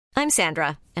I'm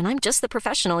Sandra, and I'm just the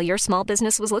professional your small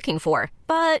business was looking for.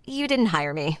 But you didn't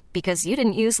hire me because you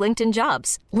didn't use LinkedIn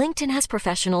Jobs. LinkedIn has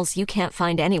professionals you can't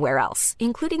find anywhere else,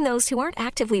 including those who aren't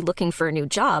actively looking for a new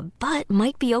job, but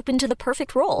might be open to the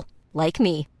perfect role, like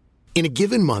me. In a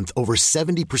given month, over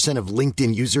 70% of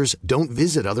LinkedIn users don't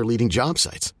visit other leading job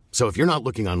sites. So if you're not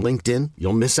looking on LinkedIn,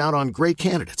 you'll miss out on great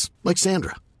candidates like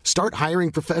Sandra. Start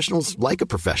hiring professionals like a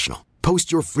professional.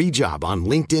 Post your free job on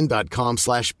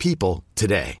linkedin.com/people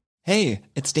today. Hey,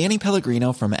 it's Danny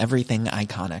Pellegrino from Everything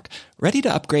Iconic. Ready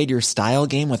to upgrade your style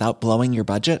game without blowing your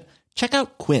budget? Check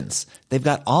out Quince. They've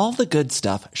got all the good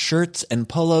stuff, shirts and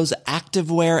polos,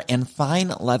 activewear, and fine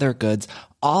leather goods,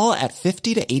 all at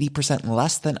 50 to 80%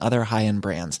 less than other high-end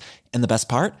brands. And the best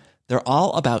part? They're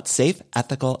all about safe,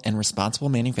 ethical, and responsible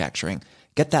manufacturing.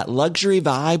 Get that luxury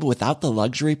vibe without the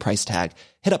luxury price tag.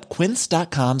 Hit up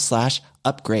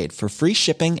quince.com/upgrade for free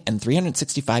shipping and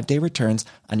 365-day returns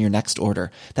on your next order.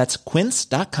 That's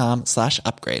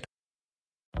quince.com/upgrade.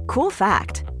 Cool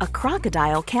fact, a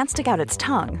crocodile can't stick out its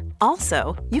tongue.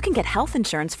 Also, you can get health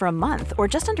insurance for a month or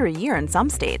just under a year in some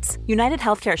states. United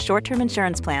Healthcare short-term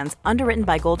insurance plans, underwritten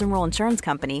by Golden Rule Insurance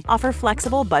Company, offer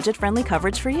flexible, budget-friendly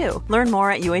coverage for you. Learn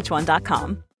more at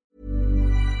uh1.com.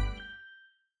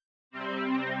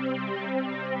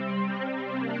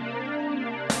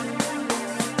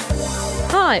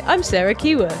 Hi, I'm Sarah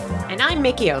Keyworth. And I'm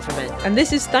Mickey Overman. And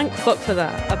this is Thank Fuck for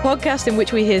That, a podcast in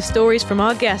which we hear stories from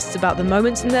our guests about the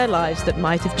moments in their lives that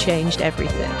might have changed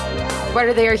everything.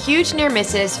 Whether they are huge near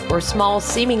misses or small,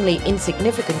 seemingly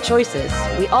insignificant choices,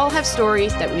 we all have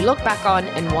stories that we look back on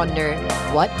and wonder,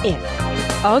 what if?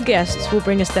 Our guests will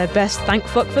bring us their best Thank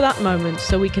Fuck for That moment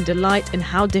so we can delight in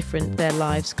how different their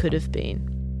lives could have been.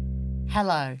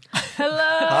 Hello. Hello.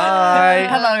 Hi.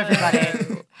 Hello, everybody.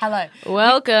 Hello.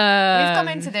 Welcome. We've come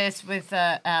into this with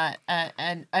an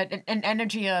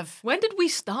energy of... When did we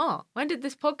start? When did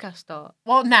this podcast start?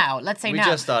 Well, now. Let's say We now.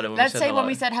 just started when we Let's said say hello. when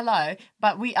we said hello.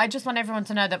 But I just want everyone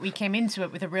to know that we came into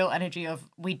it with a real energy of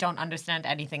we don't understand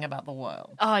anything about the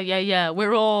world. Oh, yeah.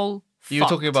 We're all You were fucked.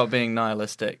 talking about being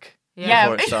nihilistic. Yeah,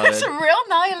 Before it it started. was a real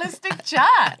nihilistic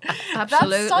chat.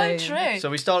 Absolutely. That's so true. So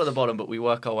we start at the bottom, but we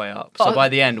work our way up. So by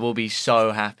the end, we'll be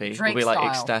so happy. Drake we'll be like style.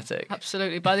 ecstatic.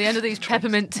 Absolutely. By the end of these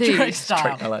peppermint Drake teas.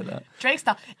 style. I like that. Drake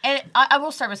style. And I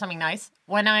will start with something nice.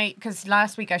 Because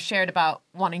last week I shared about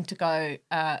wanting to go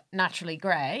naturally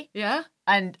grey. Yeah?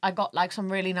 And I got like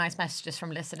some really nice messages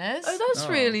from listeners. Oh, that's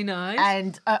really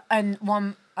nice. And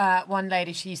one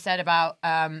lady, she said about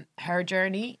her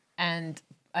journey and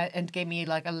gave me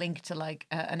like a link to like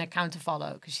an account to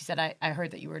follow because she said I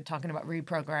heard that you were talking about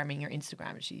reprogramming your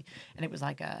Instagram and it was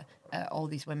like all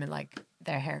these women like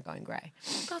their hair going grey.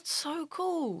 That's so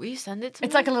cool. Will you send it to me?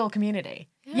 It's like a little community.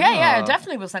 Yeah,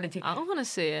 definitely will send it to you. I want to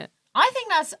see it. I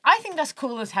think that's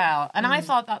cool as hell, and I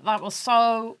thought that was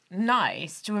so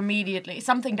nice to immediately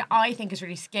something that I think is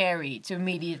really scary to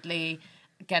immediately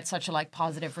get such a like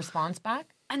positive response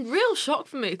back. And real shock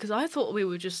for me because I thought we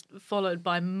were just followed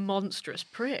by monstrous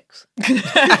pricks. But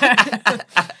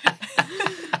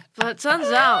it turns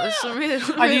out it's some really...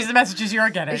 Are these the messages you're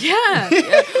getting? Yeah.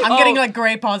 I'm getting like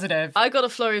grey positive. I got a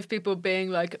flurry of people being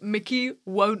like, Mickey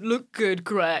won't look good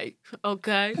grey,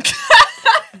 okay?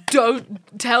 Don't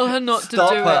tell her not to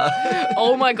Stop do her. it.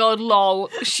 Oh my God, lol,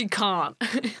 she can't.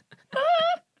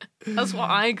 That's what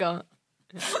I got.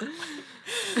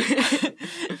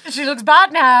 She looks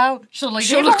bad now. She'll look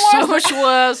She'll even look so worse. much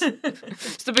worse.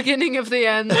 It's the beginning of the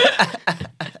end.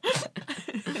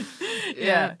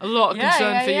 Yeah, a lot of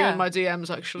concern for you in my DMs,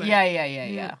 actually.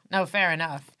 Yeah. No, fair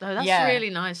enough. No, that's really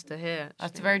nice to hear.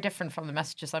 That's very different from the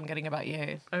messages I'm getting about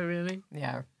you. Oh, really?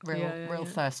 Yeah, real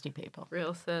thirsty people.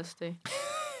 Real thirsty.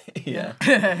 Yeah.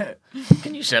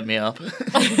 Can you set me up? Can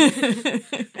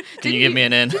you give me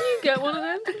an in? Did you get one of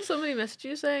them? Did somebody message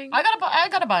you saying? I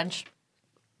got a bunch.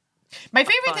 My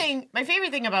favorite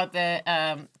thing about the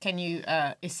can you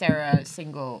is Sarah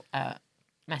single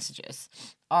messages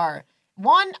are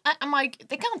one. I'm like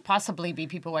they can't possibly be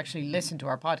people who actually listen to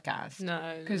our podcast.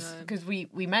 No, because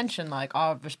we mention like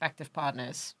our respective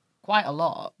partners quite a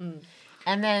lot. And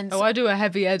then I do a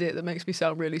heavy edit that makes me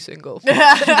sound really single.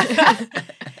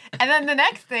 And then the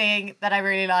next thing that I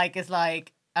really like is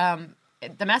like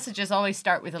the messages always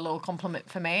start with a little compliment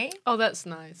for me. Oh, that's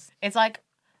nice. It's like,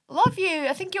 love you,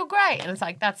 I think you're great. And it's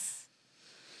like, that's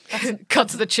Cut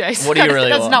to the chase. What do you really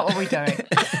that's want? not what we're doing.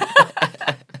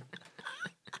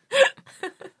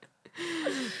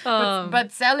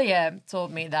 But Celia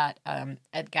told me that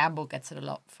Ed Gamble gets it a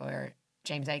lot for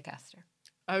James Acaster.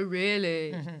 Oh,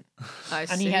 really? I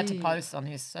see. And he had to post on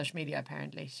his social media,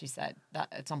 apparently. She said that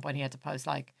at some point he had to post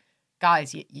like,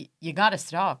 guys, you got to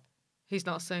stop. He's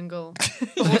not single.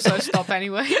 Also, stop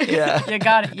anyway. Yeah.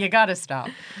 You gotta stop.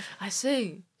 I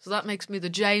see. So that makes me the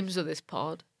James of this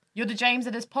pod. You're the James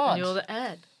of this pod. And you're the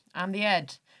Ed. I'm the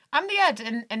Ed.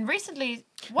 And recently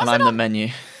was And it I'm on, the menu.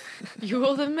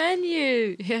 You're the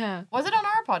menu. Yeah. was it on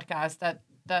our podcast that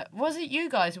was it you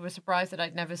guys who were surprised that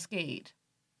I'd never skied?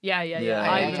 Yeah. Yeah, I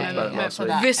yeah, remember yeah. being So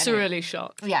that- viscerally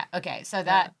shocked. Yeah, okay. So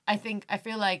that I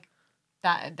feel like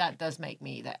that does make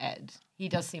me the Ed. He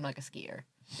does seem like a skier.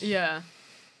 Yeah.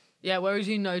 Yeah, whereas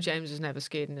James has never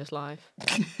skied in his life.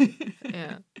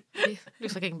 Yeah. He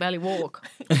looks like he can barely walk.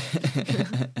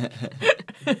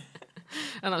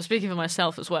 And I'm speaking for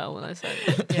myself as well when I say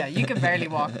it. Yeah, you can barely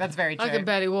walk. That's very true. I can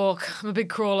barely walk. I'm a big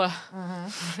crawler.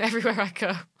 Everywhere I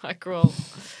go, I crawl.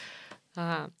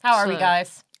 How are we, So,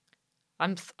 guys?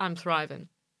 I'm thriving.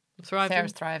 I'm thriving.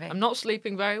 Sarah's thriving. I'm not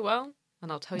sleeping very well,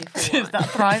 and I'll tell you for why. Is that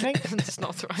thriving? It's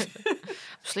not thriving. I'm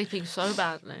sleeping so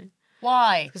badly.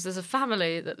 Why? Because there's a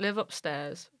family that live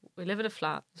upstairs. We live in a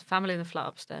flat. There's a family in the flat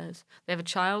upstairs. They have a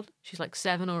child. She's like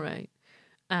 7 or 8.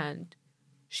 And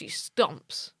she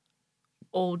stomps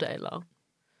all day long.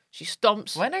 She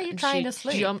stomps. When are you and trying she to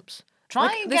sleep? Jumps. Try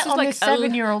Like, and this get is on like this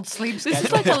 7-year-old sleep schedule. This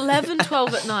is like 11,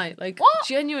 12 at night. Like, What?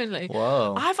 genuinely.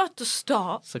 Whoa. I've had to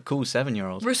stop It's a cool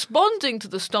 7-year-old. responding to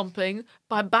the stomping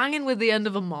by banging with the end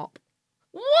of a mop.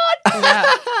 What?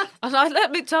 Yeah. And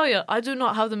let me tell you, I do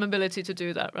not have the mobility to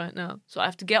do that right now. So I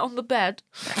have to get on the bed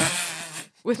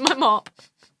with my mop.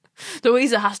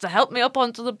 Louisa has to help me up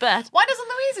onto the bed. Why doesn't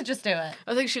Louisa just do it?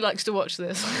 I think she likes to watch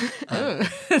this.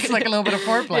 It's like a little bit of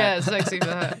foreplay. Yeah, it's sexy for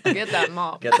her. Get that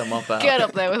mop. Get the mop out. Get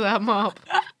up there with that mop.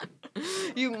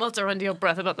 You mutter under your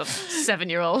breath about the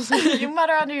 7-year-olds. You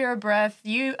mutter under your breath.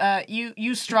 You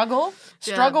struggle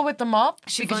with the mop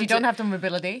She because you finds don't it- have the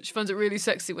mobility. She finds it really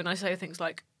sexy when I say things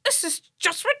like, "This is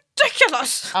just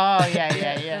ridiculous." Oh yeah.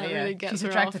 It really gets She's her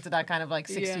attracted off. to that kind of like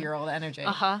 60-year-old energy.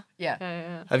 Uh-huh. Yeah.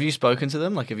 Yeah. Have you spoken to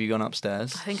them? Like, have you gone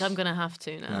upstairs? I think I'm going to have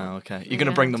to now. Oh, okay. You're going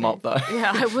to bring the mop, though.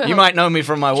 Yeah, I will. You might know me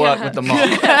from my work Yeah. with the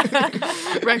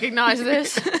mop. Recognise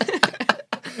this.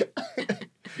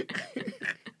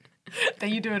 Then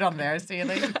you do it on their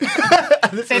ceiling.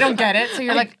 They don't get it, so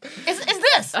you're like, is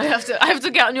this? I have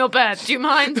to get on your bed. Do you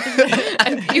mind?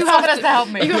 And you Someone have has to help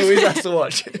me. Louise has to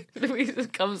watch. Louisa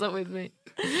comes up with me.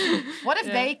 What if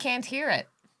they can't hear it?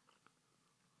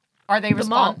 Are they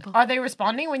mop. Are they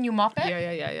responding when you mop it?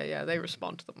 Yeah. They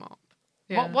respond to the mop.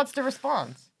 Yeah. What's the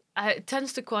response? It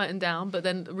tends to quieten down, but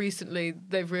then recently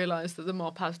they've realised that the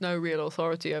mop has no real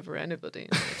authority over anybody,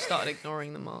 and they've started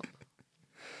ignoring the mop.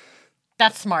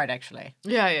 That's smart, actually.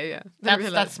 Yeah. They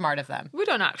realise, That's smart of them. we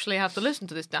don't actually have to listen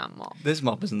to this damn mop. This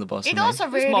mop isn't the boss of It me. also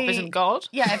really This mop isn't God.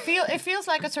 Yeah, it feels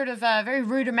like a sort of very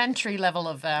rudimentary level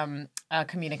of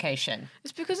communication.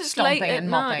 It's because it's Stomping late at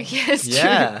and night. mopping. Yeah, it's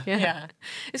Yeah. true. Yeah.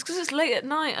 It's because it's late at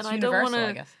night, and It's I don't universal, want I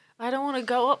to. guess. I don't want to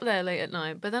go up there late at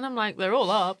night. But then I'm like, they're all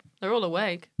up, they're all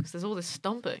awake because there's all this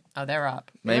stomping. Oh, they're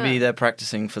up. Maybe Yeah. they're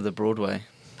practicing for the Broadway.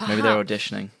 Maybe they're Perhaps.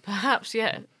 auditioning. Perhaps,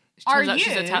 yeah. It Are turns out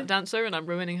she's a you- tap dancer, and I'm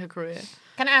ruining her career.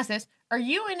 Can I ask this? Are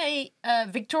you in a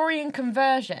Victorian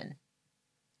conversion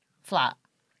flat?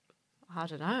 I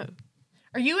don't know.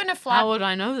 Are you in a flat? How would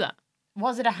I know that?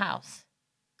 Was it a house?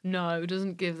 No, it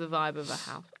doesn't give the vibe of a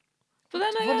house. But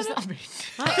then What does that mean?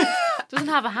 It doesn't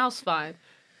have a house vibe.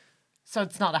 So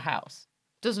it's not a house.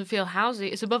 Doesn't feel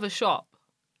housey. It's above a shop.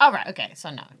 Oh, right. Okay. So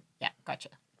no. Yeah. Gotcha.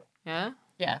 Yeah?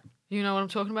 Yeah. You know what I'm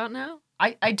talking about now?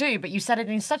 I do, but you said it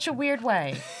in such a weird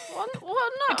way. What? No.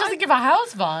 It doesn't give a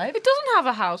house vibe. It doesn't have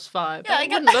a house vibe. Yeah, I I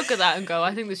get wouldn't look at that and go,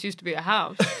 I think this used to be a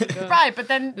house. I'd go, Right, but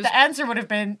then the answer would have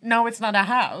been, no, it's not a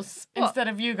house. What? Instead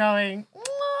of you going,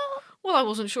 Well, I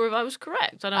wasn't sure if I was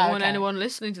correct. I don't want Okay. anyone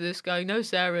listening to this going, no,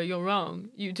 Sarah, you're wrong.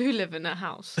 You do live in a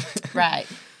house. right.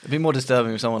 It'd be more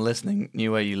disturbing if someone listening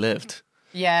knew where you lived.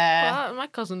 Yeah. Well, my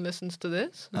cousin listens to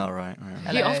this. Oh, right.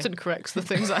 He Hello. often corrects the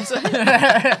things I say.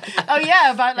 Oh,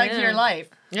 yeah, about like Yeah. your life.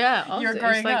 Yeah, You're often.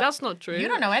 growing It's like, up. that's not true. You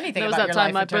don't know anything There was about that your time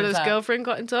life, my it turns brother's out. girlfriend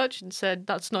got in touch and said,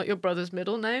 that's not your brother's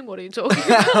middle name. What are you talking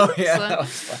about? Oh, yeah, So, that was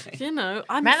funny. you know,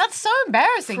 I'm Man, that's so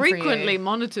embarrassing frequently for you.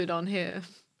 monitored on here.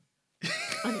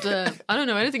 And I don't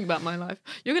know anything about my life.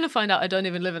 You're going to find out I don't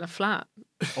even live in a flat.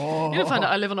 Oh. You're going to find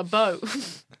out I live on a boat.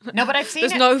 No, but I've seen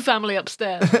There's it. no family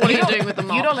upstairs. What are you doing with the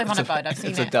mop? You don't live on a boat. I've seen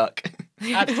It's it. a duck.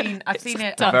 I've seen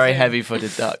it. A very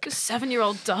heavy-footed duck. A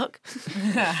 7-year-old duck.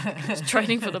 It's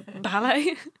training for the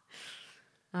ballet.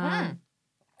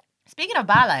 Speaking of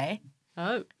ballet,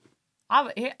 Oh.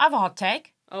 I have a hot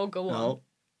take. Oh, go on. No.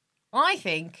 I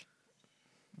think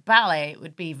ballet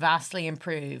would be vastly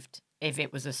improved if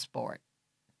it was a sport.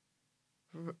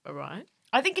 All right.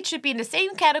 I think it should be in the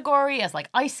same category as like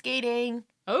ice skating.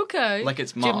 Okay. Like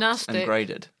it's marked Gymnastics. and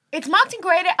graded. It's mocked and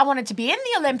graded. I want it to be in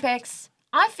the Olympics.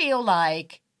 I feel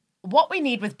like what we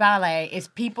need with ballet is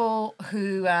people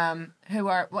who are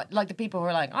like the people who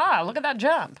are like, look at that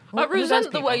jump. I Who's those resent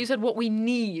the people? way you said what we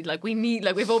need. Like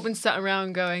we've all been sat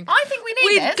around going, I think we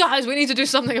need this. Guys, we need to do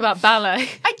something about ballet.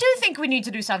 I do think we need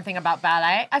to do something about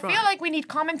ballet. I feel like we need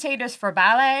commentators for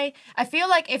ballet. I feel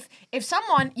like if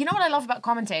someone, you know what I love about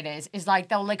commentators is like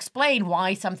they'll explain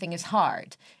why something is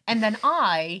hard. And then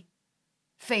I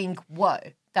think, whoa,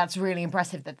 that's really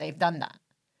impressive that they've done that.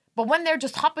 But when they're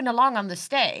just hopping along on the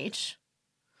stage,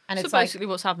 and So it's like, basically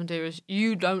what's happened here is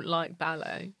you don't like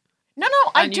ballet. no,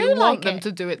 I And do you like want them it.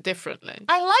 to do it differently.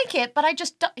 I like it, but I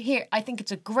just I think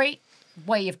it's a great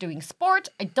way of doing sport.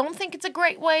 I don't think it's a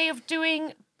great way of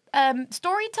doing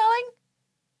storytelling.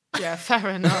 Yeah, fair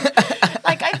enough.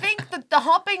 Like, I think that the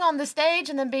hopping on the stage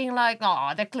and then being like,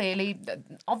 they're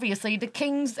obviously the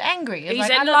king's angry. It's He's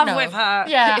like, I in don't love know. with her.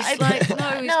 Yeah, It's like, no,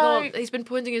 he's not. He's been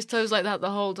pointing his toes like that the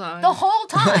whole time. The whole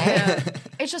time.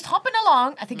 It's just hopping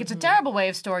along. I think it's a terrible way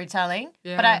of storytelling.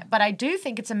 Yeah. But I do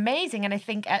think it's amazing, and I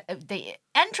think they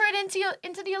enter it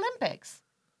into the Olympics.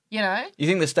 You know? You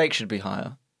think the stakes should be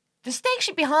higher? The stakes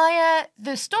should be higher.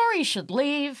 The story should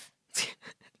leave.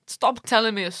 Stop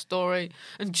telling me a story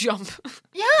and jump.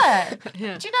 Yeah.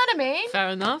 Yeah. Do you know what I mean? Fair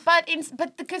enough. But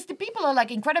because the people are like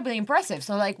incredibly impressive.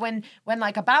 So like when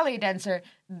like a ballet dancer,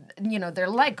 you know, their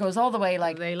leg goes all the way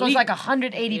They goes leap. like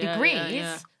 180 Yeah, degrees. yeah,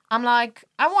 yeah. I'm like,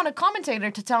 I want a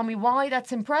commentator to tell me why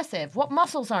that's impressive. What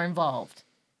muscles are involved?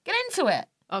 Get into it.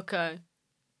 Okay.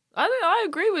 I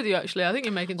agree with you, actually. I think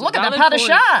you're making some Look at the valid pas de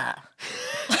chat.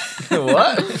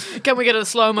 What? points. Can we get a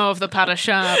slow-mo of the pas de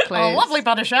chat, please? Oh, lovely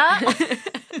pas de chat.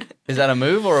 Is that a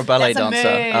move or a ballet That's a dancer?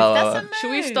 move. Oh, That's a move.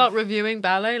 Should we start reviewing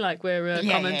ballet like we're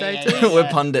Yeah, commentators? yeah. we're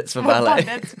pundits for ballet.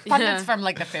 Pundits Yeah. from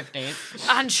like the 50s.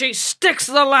 And she sticks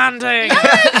the landing.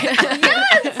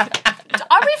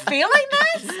 Are we feeling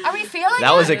this? Are we feeling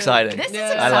That was it? exciting. This is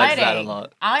Yeah. exciting. I liked that a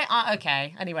lot.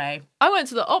 Okay. Anyway, I went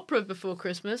to the opera before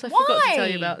Christmas. I forgot to tell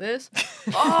you Why? about this.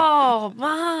 Oh,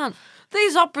 man.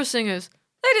 These opera singers,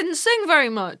 they didn't sing very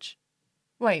much.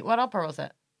 wait, what opera was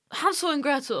it? Hansel and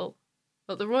Gretel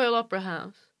at the Royal Opera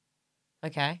House.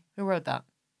 Okay, who wrote that?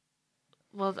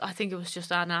 Well, I think it was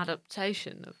just an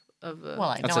adaptation of Well,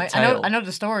 I That's know, a I tale. know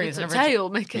the story it's is a an original, tale,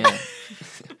 Mickey. Yeah.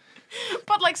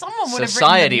 but like someone would have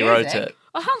Society written the wrote music. it.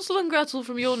 Are Hansel and Gretel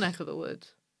from your neck of the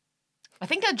woods? I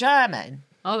think they're German,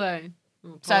 Are they? Oh,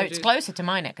 so it's apologies. closer to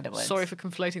my neck of the woods. Sorry for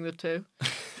conflating the two.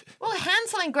 Well,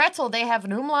 Hansel and Gretel, they have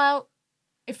an umlaut.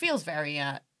 It feels very,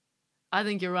 I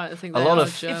think you're right. I think A they lot are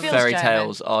of German. feels fairy German.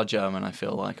 tales are German, I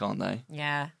feel like, aren't they?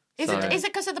 yeah. Is So- it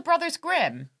because of the Brothers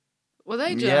Grimm? Were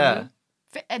they Yeah.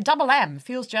 German? Double M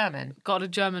feels German. Got a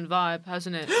German vibe,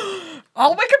 hasn't it?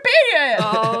 Oh, Wikipedia!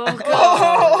 Oh, God.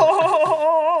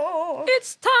 Oh.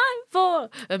 It's time for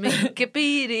a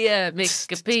Wikipedia.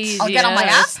 Wikipedia. I'll get on my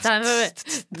app. It's time for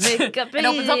it. Wikipedia. It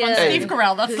opens up on Steve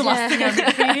Carell. That's the last thing on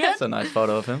Wikipedia. That's a nice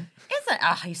photo of him. Isn't it?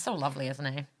 Ah, he's so lovely, isn't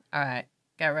he? All right,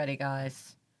 get ready,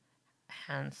 guys.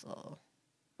 Hansel.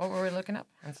 What were we looking up?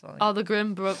 Hansel. Are the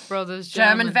Grimm brothers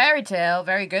German German? fairy tale.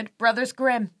 Very good. Brothers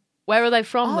Grimm. Where are they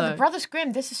from, Oh, though? the Brothers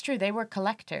Grimm. This is true. They were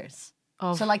collectors.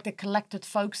 Of- So, like, they collected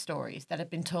folk stories that had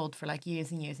been told for like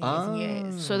years and years and years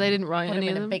and years. So they didn't write Put them any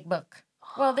in of a them? big book.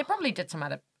 Well, they probably did some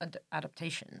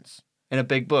adaptations. In a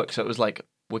big book, so it was like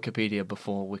Wikipedia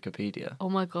before Wikipedia. Oh,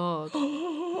 my God.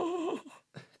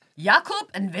 Jakob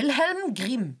and Wilhelm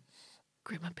Grimm.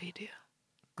 Grimmopedia.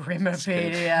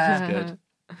 Grimmopedia. Good.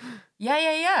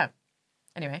 Yeah.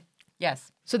 Anyway,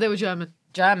 yes. So they were German.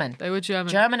 German. They were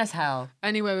German. German as hell.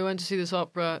 Anyway, we went to see this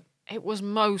opera. It was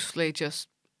mostly just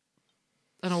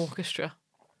an orchestra.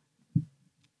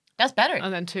 That's better.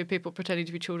 And then two people pretending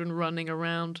to be children running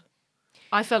around.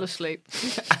 I fell asleep.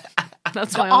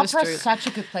 That's The my honest opera's truth. such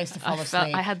a good place to fall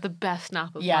asleep. I had the best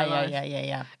nap of yeah, my yeah, life.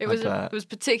 yeah. It bet. was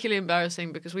particularly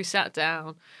embarrassing because we sat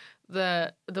down.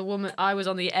 The woman, I was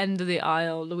on the end of the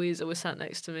aisle. Louisa was sat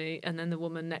next to me, and then the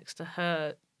woman next to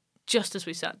her, just as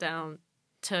we sat down,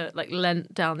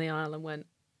 leant down the aisle and went,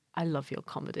 "I love your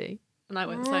comedy." And I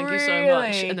went, "Thank you so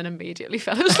much," Really? and then immediately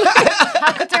fell asleep.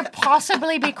 How could there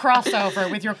possibly be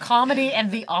crossover with your comedy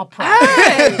and the opera?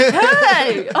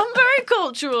 Hey, I'm very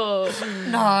cultural.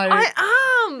 No. I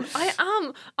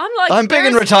am. I'm like. I'm big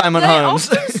in there's- retirement they homes.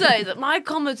 often say that my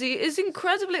comedy is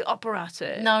incredibly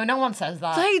operatic. No one says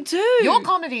that. They do. Your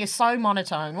comedy is so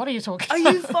monotone. What are you talking Are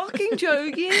about? you fucking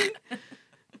joking?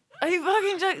 Are you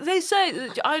fucking joking? They say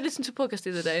I listened to a podcast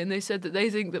the other day, and they said that they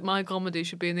think that my comedy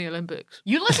should be in the Olympics.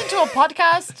 You listen to a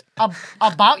podcast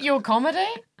about your comedy?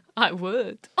 I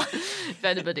would, if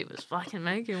anybody was fucking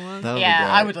making one. That would be Yeah,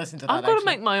 great. I would listen to that. I've got to actually.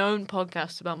 make my own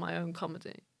podcast about my own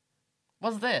comedy.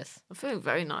 What's this? I'm feeling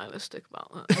very nihilistic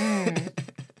about that.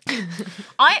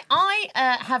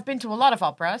 I have been to a lot of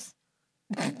operas.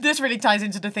 This really ties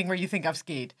into the thing where you think I've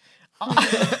skied.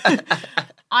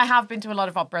 I have been to a lot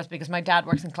of operas because my dad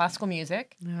works in classical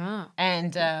music, Yeah.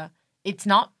 and it's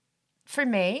not for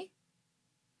me.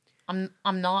 I'm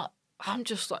not. I'm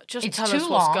just like, It's tell too us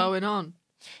what's long. going on.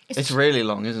 It's really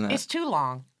long, isn't it? It's too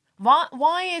long.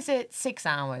 Why is it 6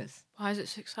 hours? Why is it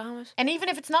 6 hours? And even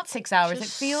if it's not 6 hours,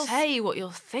 Just it feels say what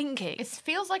you're thinking. it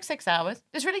feels like 6 hours.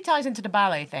 This really ties into the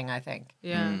ballet thing, I think.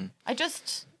 Yeah. I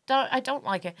just don't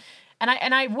like it.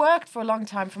 And I worked for a long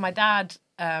time for my dad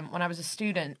when I was a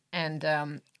student, and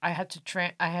I had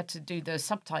to do the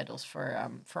subtitles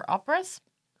for operas.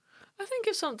 I think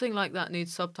if something like that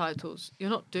needs subtitles,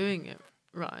 you're not doing it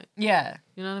right. Yeah.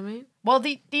 You know what I mean? Well,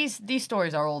 these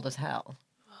stories are old as hell.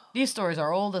 These stories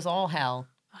are old as all hell.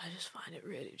 I just find it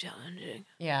really challenging.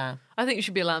 Yeah. I think you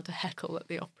should be allowed to heckle at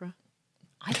the opera.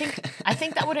 I think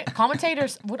that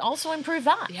commentators would also improve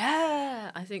that.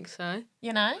 Yeah, I think so.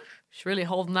 You know? She's really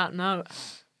holding that note.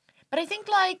 But I think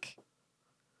like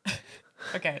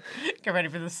okay, get ready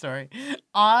for this story.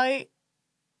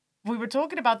 We were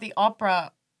talking about the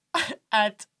opera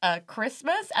at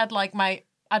Christmas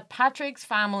at Patrick's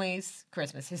family's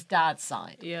Christmas, his dad's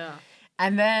side. Yeah.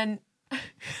 And then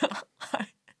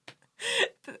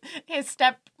his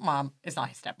stepmom, it's not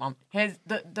his stepmom,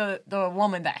 the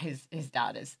woman that his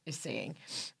dad is seeing,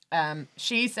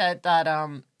 she said that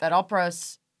that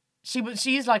operas,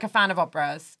 she's like a fan of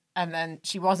operas, and then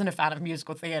she wasn't a fan of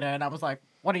musical theater, and I was like,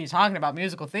 what are you talking about?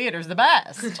 Musical theater is the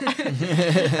best.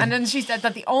 And then she said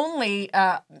that the only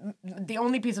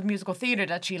piece of musical theater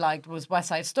that she liked was West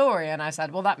Side Story, and I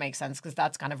said, well, that makes sense because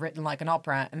that's kind of written like an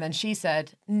opera. And then she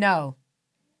said, no.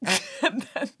 And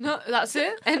then No, that's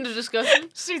it? End of discussion?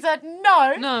 she said,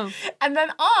 no. No. And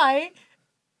then I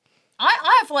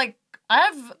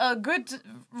have a good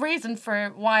reason for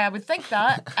why I would think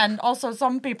that, and also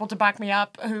some people to back me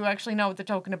up who actually know what they're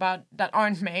talking about that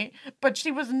aren't me. But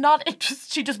she was not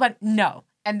interested. She just went no,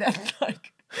 and then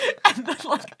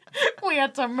we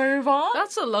had to move on.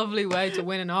 That's a lovely way to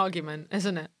win an argument,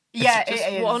 isn't it? Yeah, Just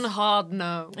it is. one hard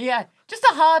no. Yeah, just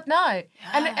a hard no,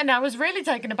 and I was really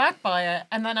taken aback by it,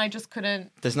 and then I just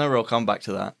couldn't. There's no real comeback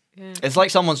to that. Yeah. It's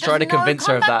like someone's tried to There's no convince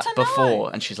her of comeback that to no.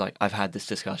 before, and she's like, I've had this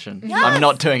discussion. Yes. I'm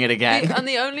not doing it again. And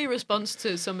the only response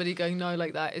to somebody going no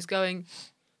like that is going,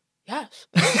 yes.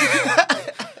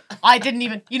 I didn't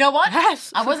even. You know what?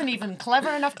 Yes. I wasn't even clever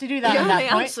enough to do that The at only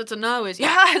that point. answer to no is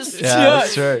yes. Yeah,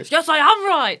 that's true. Yes, I am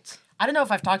right. I don't know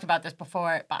if I've talked about this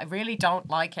before, but I really don't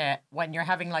like it when you're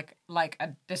having like a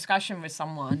discussion with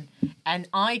someone, and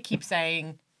I keep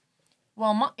saying,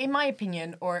 well, in my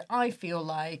opinion, or I feel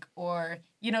like, or,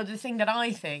 you know, the thing that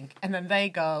I think, and then they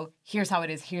go, here's how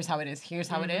it is, here's how it is, here's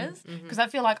how it is. Because I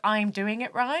feel like I'm doing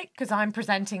it right, because I'm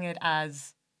presenting it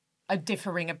as a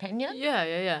differing opinion.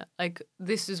 Yeah. Like,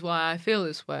 this is why I feel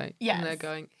this way. Yes. And they're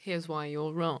going, here's why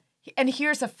you're wrong. And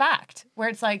here's a fact, where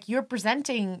it's like, you're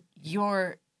presenting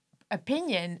your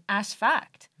opinion as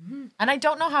fact. And I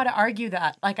don't know how to argue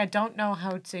that. Like, I don't know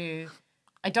how to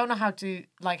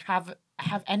like have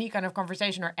any kind of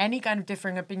conversation or any kind of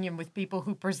differing opinion with people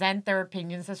who present their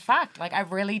opinions as fact. Like, I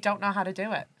really don't know how to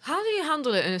do it. How do you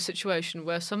handle it in a situation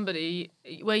where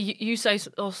you say,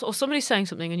 or somebody's saying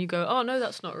something and you go, oh, no,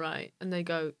 that's not right. And they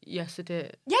go, yes, it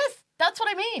is. Yes, that's what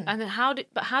I mean. And then how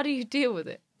do you deal with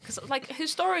it? Because, like,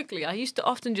 historically, I used to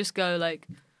often just go, like,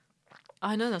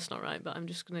 I know that's not right, but I'm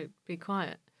just going to be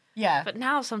quiet. Yeah. But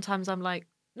now sometimes I'm like,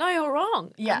 no, you're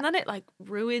wrong. Yeah. And then it, like,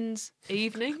 ruins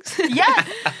evenings. Yes.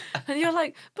 And you're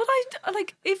like, but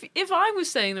if I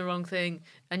was saying the wrong thing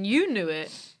and you knew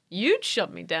it, you'd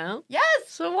shut me down. Yes.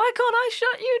 So why can't I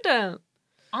shut you down?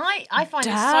 I find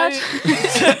Dad?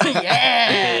 it so...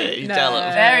 Yeah. You tell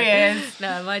him. There he is.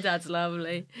 No, my dad's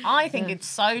lovely. I think it's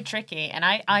so tricky, and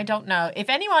I don't know. If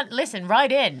anyone, listen,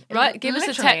 write in. Right, give us a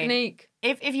Literally. technique.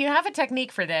 If you have a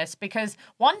technique for this, because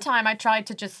one time I tried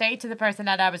to just say to the person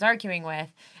that I was arguing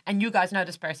with, and you guys know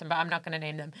this person, but I'm not going to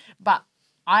name them, but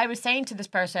I was saying to this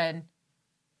person,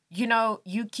 you know,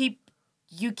 you keep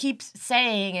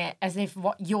saying it as if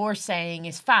what you're saying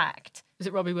is fact. Is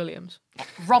it Robbie Williams?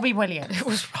 Robbie Williams. It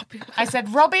was Robbie Williams. I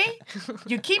said, Robbie,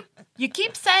 you keep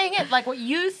saying it like what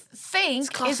you think is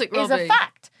classic a Robbie.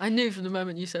 fact. I knew from the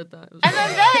moment you said that. It was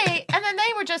And then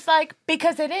they were just like,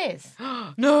 because it is.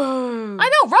 no. I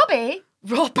know, Robbie.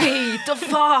 Robbie, the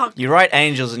fuck? You write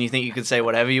angels and you think you can say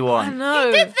whatever you I want. know.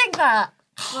 He did think that.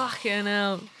 Fucking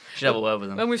hell. You should have a word with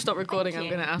them. When we stop recording, Thank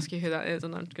I'm you. going to ask you who that is,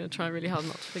 and I'm going to try really hard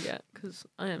not to forget because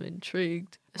I am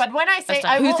intrigued. But when I say to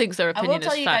who thinks their opinion I will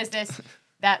tell is you fact. guys this.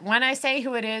 that when I say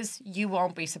who it is, you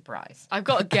won't be surprised. I've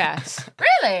got a guess.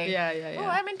 Really? Yeah, yeah, Oh, yeah.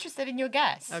 I'm interested in your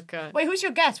guess. Okay. Wait, who's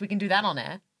your guess? We can do that on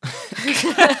air.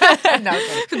 No,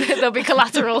 okay. There'll be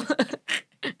collateral.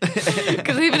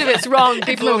 Because even if it's wrong,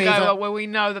 people will Louisa. go, well, we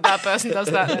know that person does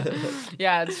that.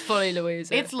 Yeah, it's fully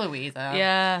Louisa. It's Louisa.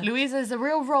 Yeah. Louisa is a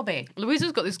real Robbie.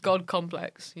 Louisa's got this god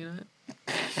complex, you know?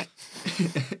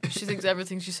 She thinks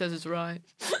everything she says is right.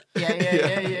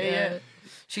 Yeah.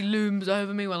 She looms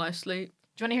over me while I sleep.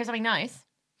 Do you want to hear something nice?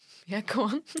 Yeah, go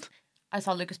on. I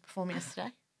saw Lucas perform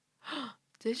yesterday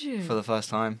Did you? For the first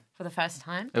time. for the first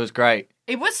time. It was great.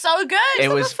 It was so good. It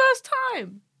For was the first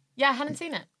time. Yeah, I hadn't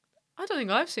seen it. I don't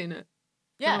think I've seen it.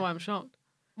 I Yeah. don't know why I'm shocked.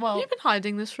 Well, You've been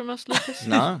hiding this from us, Lucas.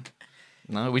 No.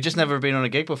 No, we just never been on a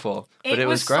gig before. But it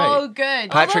was great. so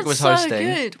good. Patrick was Oh, that's so hosting.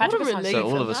 good. Patrick What was a hosting. relief.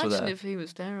 So all of us were Imagine there. if he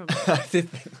was terrible. I did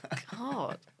think that.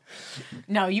 God.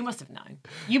 No, you must have known.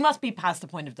 You must be past the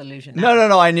point of delusion.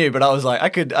 No, I knew, but I was like, I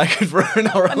could ruin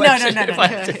our relationship no. if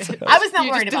I did so. I was not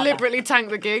You worried just about deliberately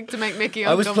tanked the gig to make Mickey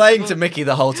I was uncomfortable. playing to Mickey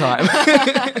the whole time.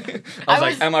 I was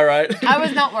like, am I right? that. I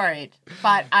was not worried,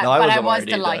 but I wasn't was worried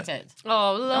either. delighted.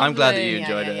 Oh, lovely. I'm glad that you Yeah,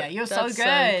 enjoyed yeah, it. yeah. You're That's so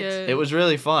good. It was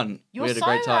really fun. You're we had so a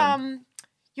great time.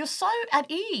 you're so at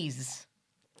ease.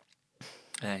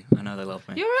 Hey, I know they love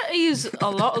me. You're at ease a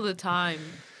lot of the time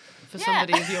for Yeah.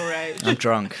 somebody of your age. I'm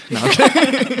drunk. No, I'm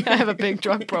kidding. I have a big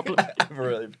drug problem.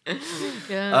 really.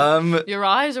 Yeah. Your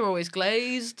eyes are always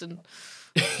glazed and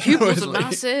pupils are Always late.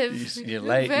 massive. You're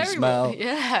late, you smell.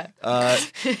 Yeah.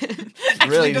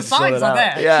 Really the just sort signs it are out.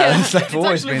 there. Yeah, Yeah. they've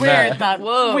always Actually been weird there. that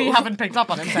Whoa. we haven't picked up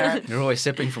on it, Sarah. You're always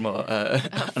sipping from an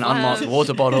unmarked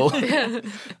water bottle.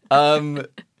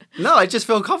 No, I just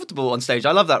feel comfortable on stage.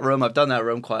 I love that room. I've done that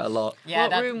room quite a lot. Yeah,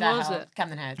 What room was helped. it?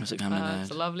 Camden Head. I was at Camden Head.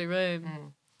 It's a lovely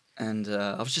room. And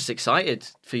I was just excited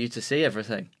for you to see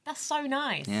everything. That's so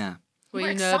nice. Yeah. Were You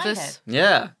you were nervous? excited.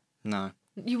 Yeah. No.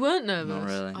 You weren't nervous. Not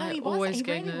really. No, I he wasn't. always He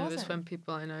get really nervous wasn't. when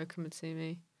people I know come and see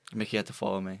me. Mickey had to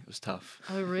follow me. It was tough.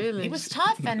 Oh, really? It was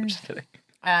tough and Just kidding.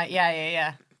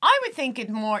 yeah. I would think it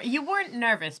more. You weren't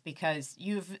nervous because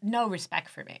you've no respect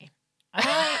for me.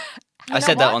 I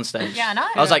said that on stage. Yeah, I know.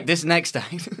 I was like, this next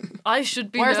act. I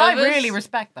should be Whereas nervous. I really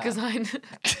respect that.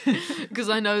 Because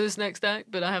I know this next act,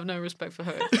 but I have no respect for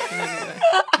her. Anyway.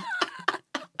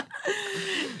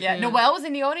 Yeah, Noelle was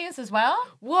in the audience as well.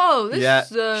 Whoa, this Yeah. is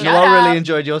Shout Noelle out. really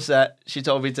enjoyed your set. She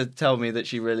told me to tell me that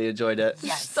she really enjoyed it.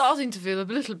 Yes. starting to feel a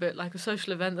little bit like a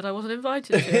social event that I wasn't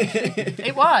invited to.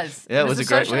 It was. Yeah, it was the a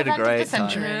great- social we had a event of great the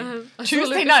century. time. Yeah. I saw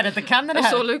Tuesday Lucas- night at the Camden I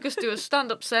Head. saw Lucas do a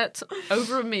stand-up set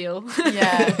over a meal.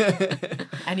 Yeah.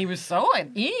 And he was so at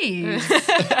ease.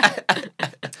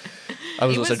 I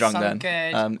was He also was drunk so then.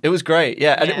 good. It was great.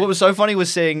 Yeah. And Yeah. what was so funny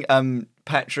was seeing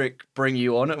Patrick bring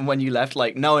you on, and when you left,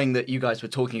 like knowing that you guys were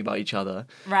talking about each other,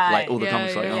 Right. Like all the Yeah,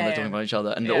 comments, like, yeah, oh, yeah, they're yeah. talking about each other,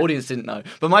 and the Yeah. audience didn't know.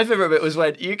 But my favorite bit was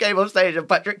when you came off stage and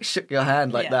Patrick shook your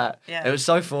hand like Yeah, that. yeah. It was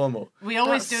so formal. We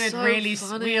always That's do it so really.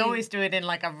 funny. We always do it in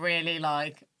like a really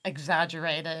like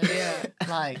exaggerated,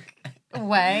 like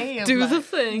way. Of, Do like, the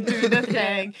thing. Do the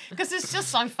thing. Because it's just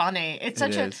so funny. It's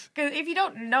such It a. is. Because if you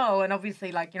don't know, and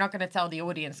obviously like you're not going to tell the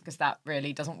audience because that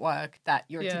really doesn't work that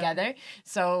you're Yeah. together.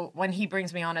 So when he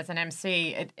brings me on as an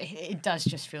MC, it does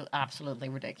just feel absolutely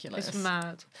ridiculous. It's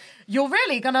mad. You're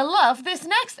really gonna love this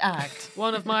next act,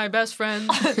 One of my best friends.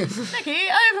 Nikki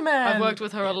Overman. I've worked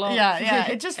with her a lot. Yeah.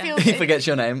 It just feels. He forgets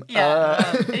your name.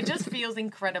 Yeah, it just feels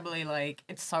incredibly like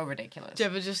it's so ridiculous. Do you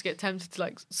ever just get tempted to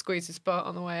like squeeze his butt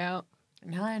on the way out?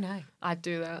 No. I'd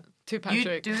do that to You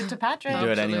Patrick. do it to Patrick. Do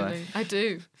it anyway. Absolutely. I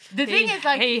do. The thing is,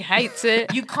 like, he hates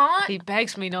it. you can't He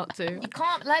begs me not to. you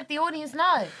can't let the audience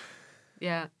know.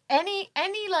 Yeah, Any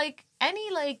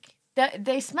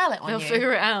they smell it on they'll you.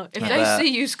 figure it out. If I they bet. see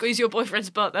you squeeze your boyfriend's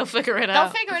butt, they'll figure it They'll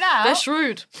out. figure it out. They're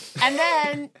shrewd. And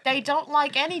then they don't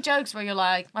like any jokes where you're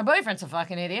like, my boyfriend's a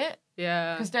fucking idiot.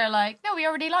 Yeah, Because they're like, no, we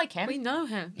already like him. we know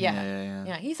him. Yeah.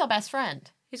 Yeah, he's our best friend.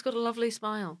 He's got a lovely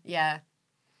smile. Yeah.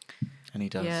 And he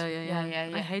does. Yeah.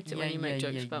 I hate it when Yeah, you make yeah,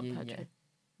 jokes yeah, about yeah, Patrick.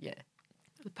 Yeah.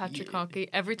 The patriarchy.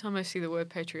 Every time I see the word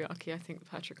patriarchy, I think the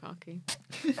patriarchy.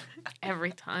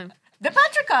 Every time. The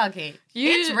patriarchy.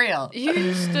 It's real.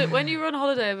 You stood when you were on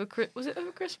holiday over. Was it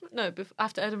over Christmas? No,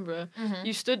 after Edinburgh. Mm-hmm.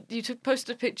 You stood. You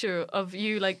posted a picture of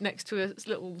you like next to a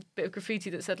little bit of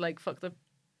graffiti that said like "fuck the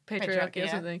patriarchy" Patriarchy, or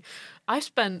yeah. something. I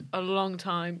spent a long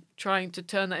time trying to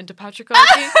turn that into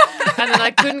patriarchy, and then I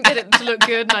couldn't get it to look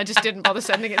good, and I just didn't bother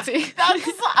sending it to you.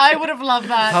 I would have loved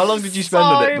that. How long did you spend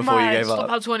on it before you gave up?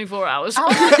 About 24 hours.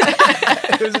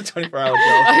 It was a 24-hour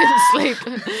job. I didn't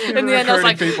sleep. In the end, I was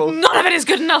recruiting like, people. none of it is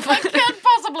good enough. Can't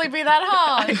possibly possibly be that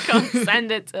hard? I can't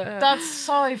send it to her. That's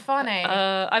so funny.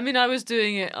 I mean, I was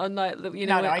doing it on like you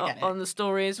know No, I get it. on the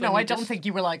stories. No, I don't think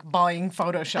you were like buying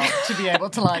Photoshop to be able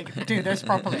to like do this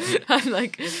properly. I'm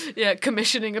like, yeah,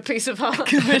 commissioning a piece of art.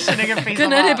 Commissioning a piece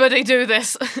Can of art. anybody do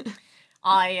this?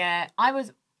 I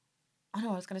was. I don't know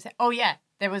what I was going to say. Oh yeah,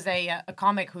 there was a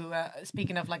comic who,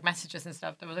 speaking of like messages and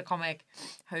stuff, there was a comic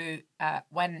who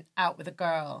went out with a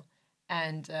girl,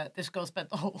 and this girl spent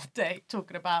the whole day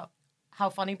talking about how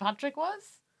funny Patrick was.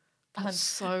 That's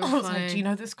so I was funny. like, do you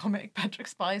know this comic, Patrick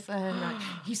Spicer? And like,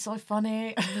 he's so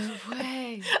funny. No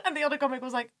way. And the other comic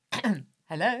was like,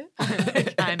 hello.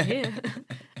 I'm here.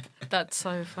 That's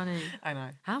so funny. I know.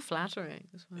 How flattering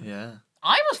as well. Yeah.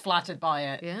 I was flattered by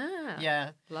it. Yeah.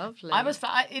 Yeah. Lovely. I was.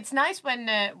 It's nice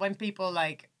when people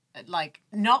like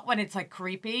not when it's like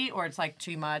creepy or it's like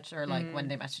too much or like when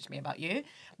they message me about you,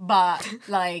 but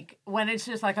like when it's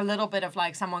just like a little bit of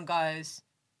like someone goes,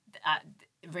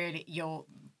 really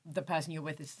the person you're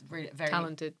with is really very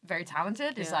Talented. very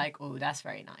talented. It's Yeah. like, oh, that's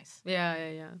very nice. Yeah.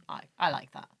 I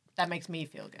like that. That makes me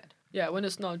feel good. Yeah, when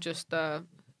it's not just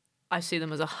I see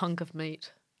them as a hunk of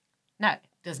meat. No,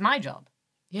 that's my job.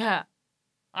 Yeah,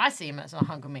 I see him as a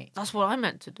hunk of meat. that's what I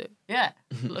meant to do. Yeah.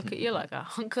 Look at you like a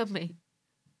hunk of meat.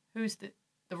 Who's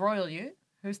the royal you?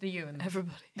 Who's the you in this?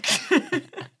 Everybody.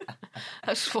 I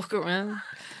just walk around.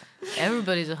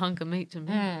 Everybody's a hunk of meat to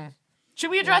me.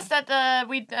 Should we address that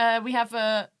we have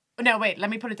no, wait, let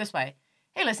me put it this way.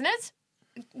 Hey, listeners,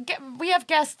 we have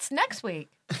guests next week.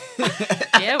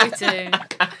 Yeah, we do.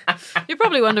 You're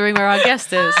probably wondering where our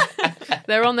guest is.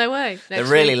 They're on their way. They're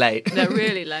really late. They're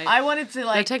really late. I wanted to They're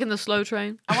like taking the slow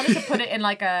train. I wanted to put it in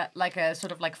like a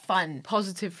sort of like fun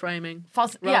Positive framing.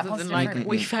 rather Rather than positive like, framing.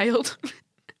 we failed.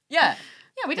 Yeah,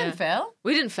 we didn't fail.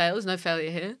 We didn't fail. There's no failure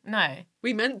here. No.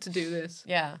 We meant to do this.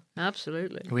 Yeah.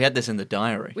 Absolutely. We had this in the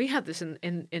diary. We had this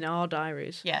in our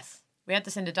diaries. Yes. We had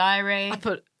this in the diary. I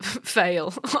put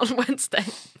fail on Wednesday.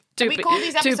 Can we call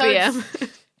these 2 episodes? p.m.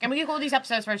 Can we call these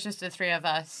episodes where it's just the three of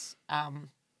us?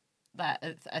 That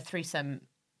a threesome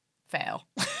fail.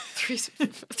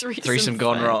 Threesome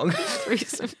gone wrong.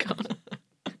 Threesome gone.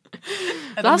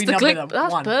 And That's then the we click. number them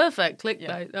That's one. perfect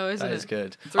clickbait, though, isn't That it? is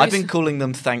good. Threesome- I've been calling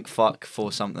them thank fuck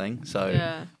for something. So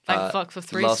Yeah. Thank fuck for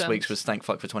threesomes. last week's was thank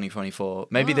fuck for 2024.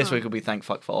 Maybe this week will be thank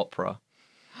fuck for opera.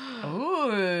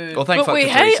 Ooh. Or thank But fuck we for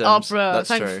hate threesomes. opera. That's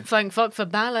thank, true. thank fuck for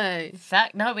ballet.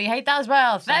 No, we hate that as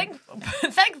well. Thank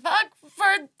fuck for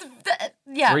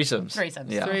yeah. Threesomes.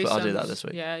 Threesomes. Yeah, but I'll do that Threesomes. this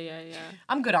week. Yeah.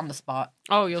 I'm good on the spot.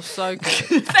 Oh, you're so good.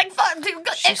 Thank fuck.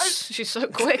 She's so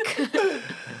quick.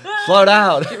 Slow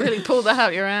down. You really pulled that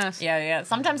out your ass. Yeah.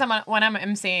 Sometimes when I'm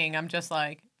emceeing, I'm just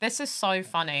like, this is so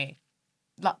funny,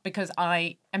 because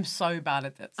I am so bad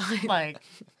at this. Like,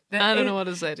 I don't know what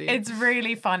to say to you. It's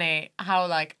really funny how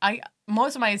like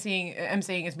most of my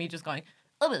emceeing is me just going,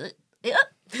 oh, yeah.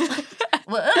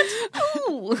 What?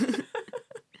 Ooh.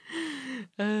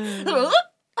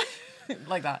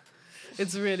 Like that.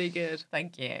 It's really good.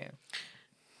 Thank you.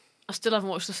 I still haven't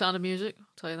watched The Sound of Music. I'll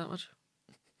tell you that much.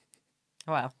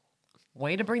 Well,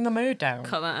 way to bring the mood down.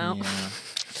 Cut that out.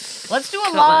 Let's do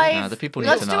a that live. No, the people need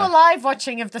let's to do know. a live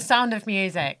watching of The Sound of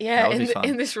Music. Yeah, That would be fun.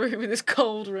 in this room, in this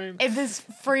cold room. In this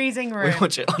freezing We room.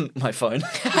 watch it on my phone.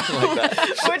 like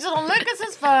that. We're just on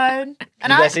Lucas's phone.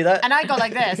 And You guys see that? And I go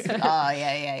like this. Oh,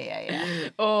 yeah.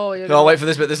 Oh, you're No, gonna, I'll wait for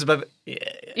this bit. This is about. Yeah.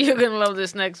 you're gonna love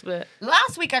this next bit.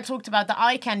 Last week I talked about the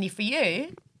eye candy for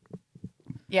you.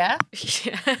 Yeah?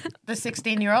 Yeah. The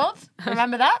 16-year-old.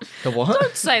 Remember that? The what?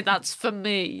 Don't say that's for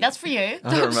me. That's for you. I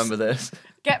don't remember this.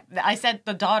 I said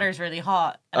the daughter's really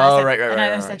hot. And Oh, I said, right, And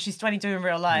I right. said she's 22 in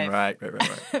real life. Right.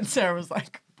 And Sarah was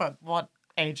like, but what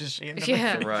age is she in the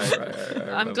Yeah. movie? Right.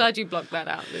 I'm glad you blocked that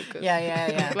out, Lucas.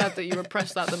 Yeah. I'm glad that you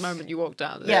repressed that the moment you walked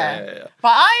out. Yeah. But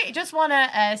I just want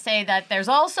to say that there's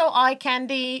also eye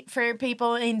candy for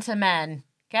people into men.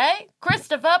 Okay?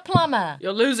 Christopher Plummer.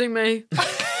 You're losing me.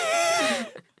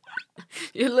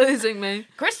 You're losing me.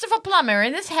 Christopher Plummer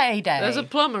in his heyday. There's a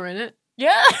plumber in it.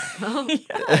 Yeah. Oh.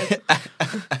 Yes.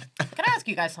 Can I ask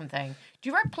you guys something? Do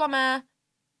you write plumber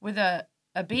with a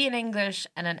B in English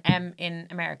and an M in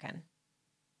American?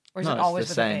 Or is No, it it's always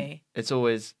the with same. a B? It's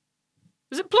always.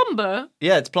 Is it plumber?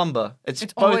 Yeah, it's plumber. It's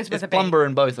both. always with It's a B. plumber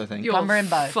in both, I think. You're Plumber in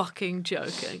both. fucking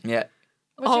joking. Yeah.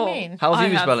 What do you mean? How have I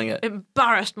you been spelling it?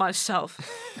 Embarrassed myself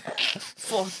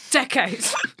for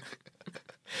decades.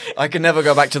 I can never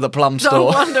go back to the plum No store.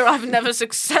 wonder I've never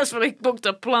successfully booked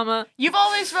a plumber. You've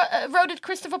always wrote it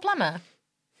Christopher Plummer.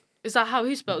 Is that how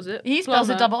he spells it? He spells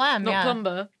it Plumber, double M, not yeah.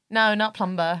 plumber. No, not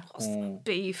plumber.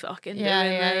 B fucking Yeah,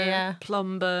 doing yeah, there. yeah.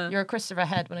 Plumber. You're a Christopher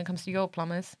head when it comes to your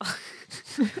plumbers.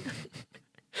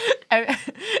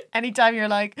 Anytime you're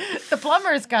like, the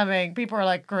plumber's coming, people are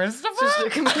like, Christopher? Just a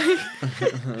complete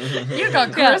You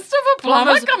got Christopher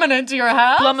Plummer coming into your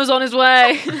house? plumber's on his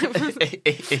way.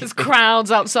 There's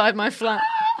crowds outside my flat.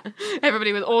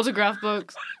 Everybody with autograph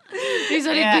books. He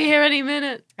said he'd be here any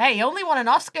minute. Hey, he only won an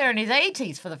Oscar in his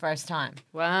 80s for the first time.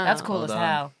 Wow. That's cool Well as done.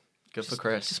 hell. Good for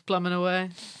Chris. Just plumbing away.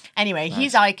 Anyway,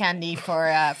 he's eye candy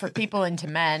for people into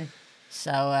men.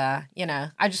 So, I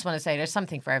just want to say there's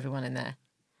something for everyone in there.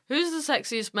 Who's the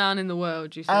sexiest man in the world,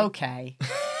 do you think? Okay.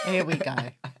 Here we go.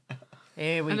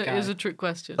 Here we And go. it is a trick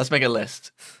question. Let's make a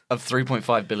list of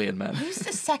 3.5 billion men. Who's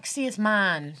the sexiest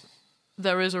man?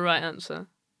 There is a right answer.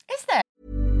 Is there?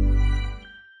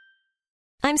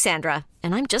 I'm Sandra,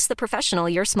 and I'm just the professional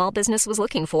your small business was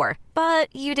looking for.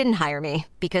 But you didn't hire me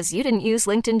because you didn't use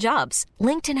LinkedIn Jobs.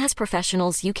 LinkedIn has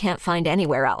professionals you can't find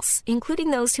anywhere else,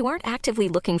 including those who aren't actively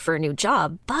looking for a new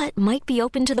job, but might be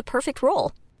open to the perfect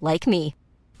role, like me.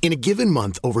 In a given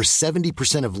month, over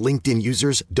 70% of LinkedIn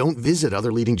users don't visit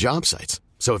other leading job sites.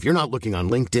 So if you're not looking on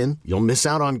LinkedIn, you'll miss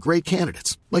out on great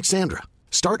candidates like Sandra.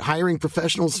 Start hiring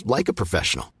professionals like a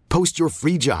professional. Post your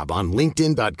free job on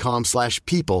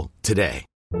linkedin.com/people today.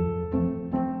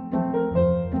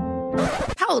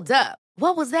 Hold up.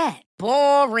 What was that?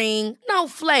 Boring. No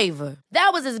flavor.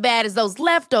 That was as bad as those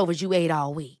leftovers you ate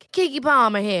all week. Keke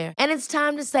Palmer here, and it's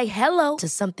time to say hello to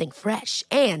something fresh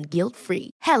and guilt-free.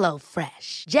 Hello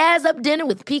Fresh. Jazz up dinner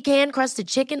with pecan-crusted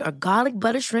chicken or garlic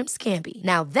butter shrimp scampi.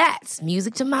 Now that's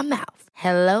music to my mouth.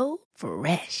 Hello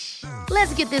Fresh.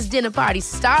 Let's get this dinner party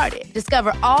started.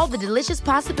 Discover all the delicious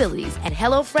possibilities at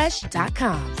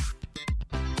hellofresh.com.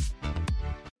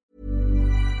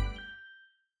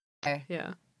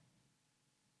 Yeah.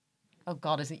 Oh,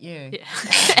 God, is it you? Yeah.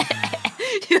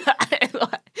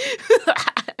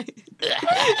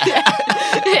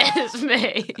 It's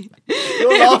me.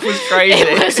 Your laugh was crazy.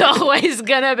 It was always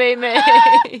gonna be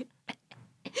me.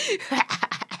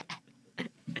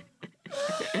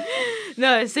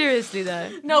 No, seriously though.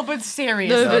 No, but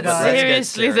seriously. No, but let's get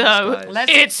seriously serious, though, guys.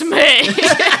 it's me.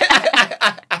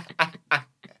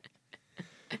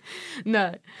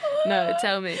 No,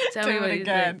 tell me Do what it you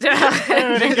again. think. Do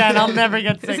it again. I'll never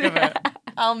get sick of it.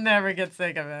 I'll never get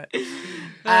sick of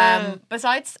it.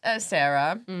 Besides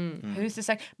Sarah, who's the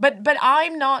second? But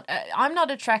I'm not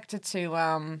attracted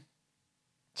to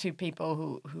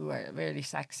people who are really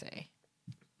sexy.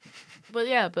 But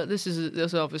yeah, but this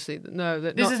is obviously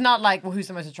This is not like who's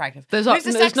the most attractive. There's Who's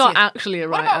the not sexiest? actually a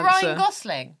right What about answer. Ryan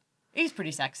Gosling? He's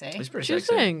pretty sexy. He's pretty Do you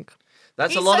sexy. think?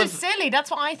 That's He's a lot so of silly. That's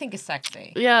what I think is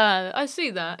sexy. Yeah, I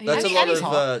see that. that's a And lot he's of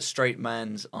hot. straight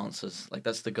man's answers. Like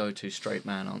that's the go-to straight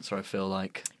man answer. I feel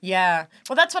like Yeah.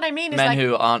 Well, that's what I mean. Is men like,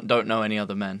 who don't know any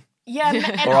other men yeah, and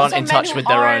or aren't also in men touch who with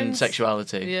their own aren't-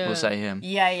 sexuality. Yeah. We'll say him.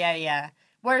 Yeah.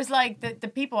 Whereas like the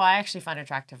people I actually find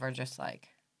attractive are just like,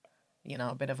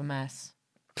 a bit of a mess.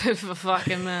 Bit of a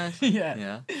fucking mess.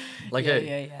 Yeah, like who?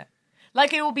 Yeah.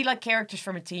 Like it will be like characters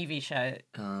from a TV show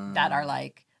that are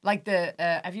like the.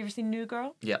 Have you ever seen New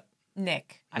Girl? Yeah.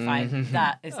 Nick, I find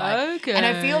that is like, and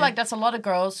I feel like that's a lot of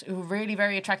girls who are really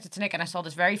very attracted to Nick. And I saw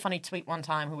this very funny tweet one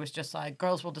time who was just like,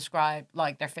 girls will describe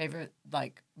like their favorite,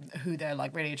 like who they're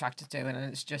like really attracted to, and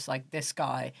it's just like this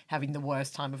guy having the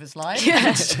worst time of his life. Yeah,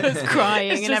 it's just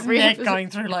crying It's in just every Nick episode. going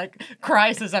through like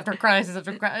crisis after crisis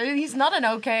after crisis. He's not an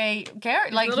okay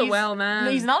character. Like not a well man.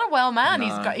 He's not a well man.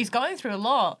 No. He's going through a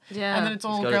lot. Yeah. and then it's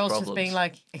all got his girls just problems. being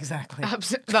like, exactly.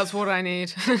 That's what I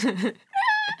need.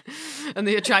 And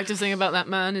the attractive thing about that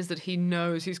man is that he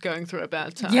knows he's going through a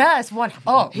bad time. Yes,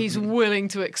 He's willing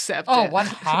to accept it.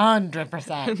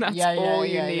 100%. That's yeah, all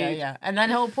you yeah, need. Yeah. And then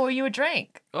he'll pour you a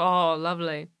drink. Oh,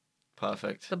 lovely.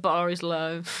 Perfect. The bar is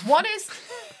low. What is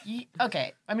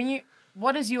okay? I mean,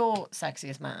 what is your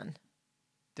sexiest man?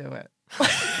 Do it.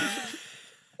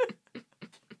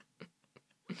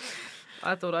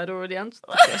 I thought I'd already answered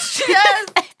the question. Yes.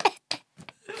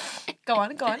 Go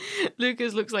on.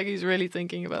 Lucas looks like he's really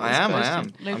thinking about this I am.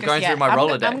 question. I'm Lucas, going through my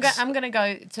Rolodex. I'm gonna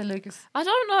go to Lucas. I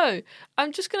don't know.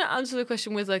 I'm just going to answer the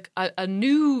question with like a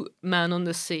new man on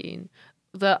the scene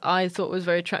that I thought was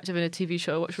very attractive in a TV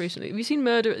show I watched recently. Have you seen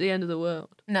Murder at the End of the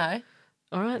World? No,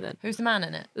 All right then. who's the man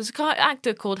in it? There's a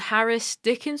actor called Harris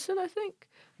Dickinson, I think.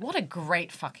 What a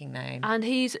great fucking name. And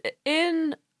he's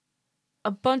in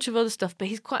a bunch of other stuff, but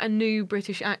he's quite a new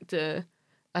British actor.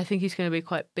 I think he's going to be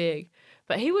quite big.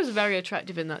 But he was very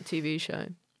attractive in that TV show.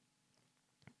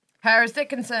 Harris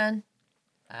Dickinson.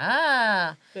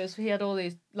 Ah, Because he had all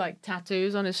these like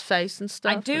tattoos on his face and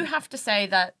stuff. I do have to say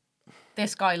that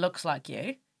this guy looks like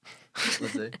you.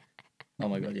 Let's see. Oh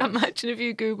my god. Yeah. Imagine if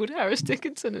you Googled Harris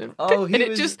Dickinson and, Oh, he and it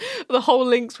was- just, the whole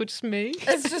links were just me.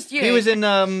 It's just you. He was in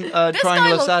Triangle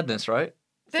of look- Sadness, right?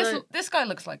 This guy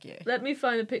looks like you. Let me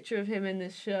find a picture of him in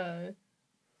this show.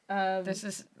 This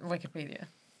is Wikipedia.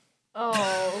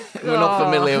 Oh, We're not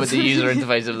familiar with the user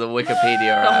interface of the Wikipedia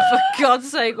app. Oh, for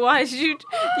God's sake, why did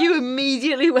you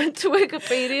immediately went to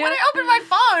Wikipedia? When I opened my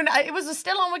phone, it was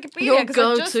still on Wikipedia. Your 'cause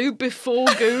go-to before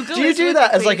Google. Do you is do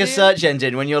that as like a Wikipedia? search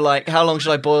engine when you're like, how long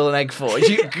should I boil an egg for?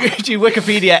 Do you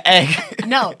Wikipedia egg?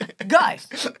 No, guys,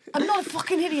 I'm not a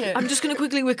fucking idiot. I'm just going to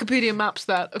quickly Wikipedia maps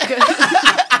that, okay?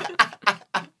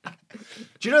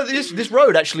 Do you know that this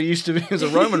road actually used to be a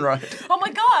Roman road? Oh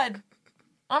my god,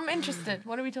 I'm interested.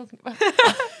 What are we talking about?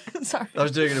 Sorry. I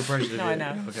was doing an impression of No, you. I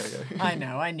know. Okay, go. I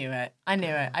know. I knew it.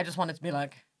 I just wanted to be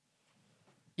like,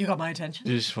 you got my attention.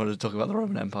 You just wanted to talk about the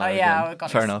Roman Empire. Oh yeah, again. I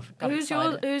got Fair ex- enough. got Who's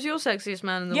excited. your sexiest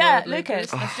man in the Yeah, world,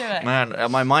 Lucas. Let's do it.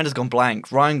 Man, my mind has gone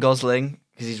blank. Ryan Gosling,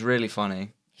 because he's really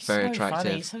funny. Very so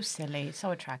attractive. funny, so silly,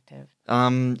 so attractive.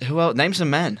 Who else? Name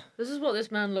some men. This is what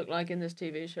this man looked like in this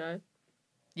TV show.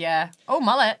 Yeah. Oh,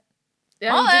 mullet.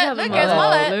 Yeah, Mullet, he did have a Lucas, mullet.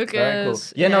 mullet. Lucas. Very cool.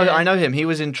 Yeah, no, I know him. He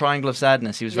was in Triangle of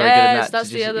Sadness. He was very good in Yes, that. that's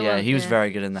Did the you see- other yeah, one, he was yeah.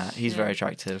 very good in that. He's very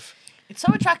attractive. It's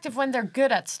so attractive when they're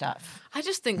good at stuff. I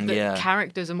just think that Yeah.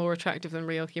 characters are more attractive than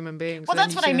real human beings. Well, Then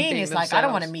that's you what see I them mean. being Is like I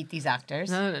don't want to themselves. meet these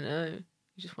actors No. You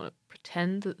just want to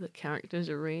pretend that the characters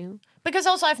are real. because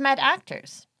also I've met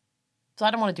actors, so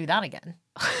I don't want to do that again.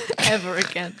 Ever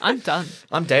again. I'm done.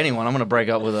 I'm dating one. I'm going to break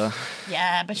up with her.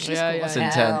 Yeah, but she's Yeah, cool yeah, as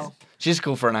It's hell. intense. She's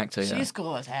cool for an actor, yeah. She's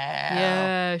cool as hell.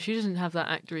 Yeah, she doesn't have that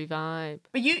actory vibe.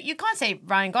 But you can't say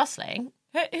Ryan Gosling.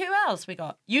 Who else we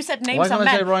got? You said name Why some can't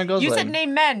I men. say Ryan You said Gosling?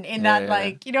 name men in Yeah, that yeah.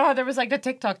 like you know how there was like the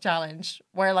TikTok challenge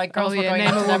where like girls Oh, were yeah, going name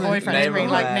up a to their woman. boyfriends Name and being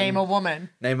a like man. name a woman.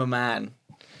 Name a man.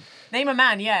 Name a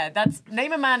man, yeah. That's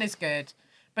name a man is good.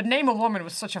 But name a woman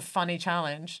was such a funny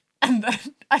challenge. And then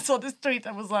I saw this tweet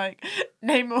that was like,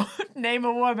 name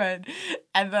a woman.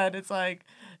 And then it's like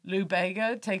Lou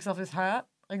Bega takes off his hat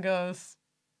and goes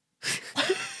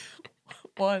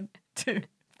 1, 2,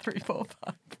 3, 4,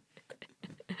 5.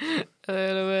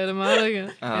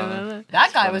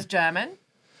 That guy was German.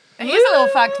 And here's a little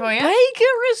fact for you. Baker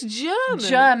is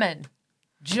German.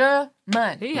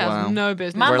 German. He has Wow. no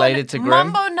business. Related to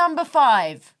Grimm? Mambo number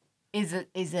 5 is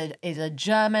a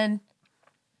German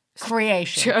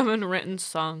creation. German written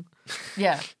song.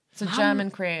 Yeah, it's a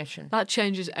German creation. That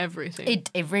changes everything.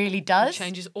 It really does. It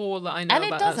changes all that I know And it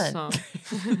about doesn't.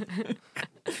 that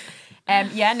song.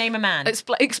 Yeah, name a man.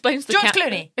 Explains the George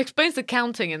Clooney. Explains the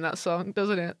counting in that song,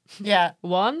 doesn't it? Yeah,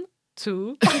 1,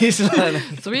 2, He's learning.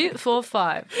 3, 4,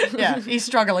 5. yeah. He's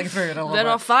struggling through it a little There bit.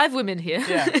 are 5 women here.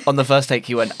 Yeah. On the first take,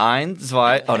 he went, ein,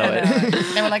 zwei. Oh, no, wait.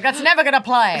 They were like, that's never gonna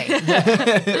play.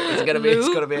 It's going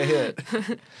to be a hit.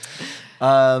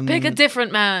 Pick a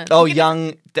different man. Oh,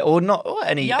 young, or not or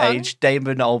any Young? age,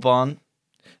 Damon Albarn.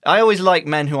 I always like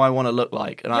men who I want to look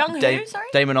like. And Young who, sorry?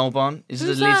 Damon Albarn is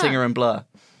Who's the lead that? singer in Blur.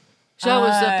 Show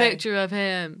us a Oh. picture of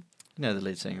him. You know the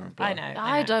lead singer in Blur. I know.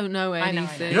 I don't know I know.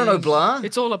 anything. You don't know Blur?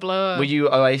 It's all a blur. Were you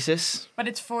Oasis? But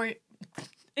it's for.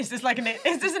 Is this like is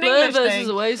this an Blur English versus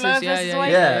thing? Oasis, Blur yeah, versus yeah,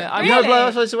 Oasis? Yeah. I You know Really?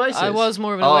 Blur versus Oasis? I was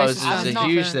more of an Oh, Oasis it fan. was I a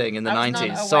was huge not thing in the I was not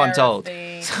 90s. So aware I'm of told.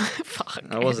 the- Fuck.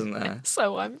 I wasn't there.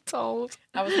 So I'm told.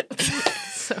 I was.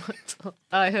 So I'm told.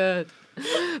 I heard.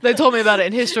 They told me about it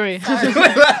in history.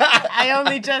 I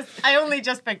only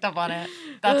just picked up on it.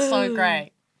 That's so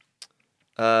great.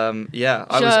 Yeah,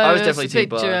 I Show was us definitely a Team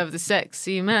picture Blur. of the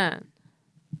sexy man.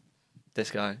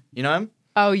 This guy. You know him?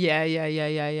 Oh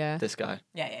yeah. This guy.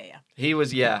 Yeah. He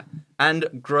was, yeah. And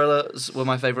Gorillaz were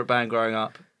my favourite band growing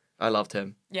up. I loved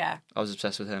him. Yeah, I was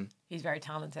obsessed with him. he's very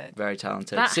talented. Very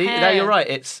talented. That See, hair. no, you're right.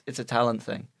 It's a talent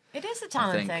thing. It is a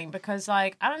talent think. thing because,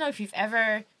 like, I don't know if you've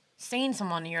ever seen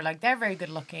someone and you're like, they're very good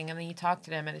looking, and then you talk to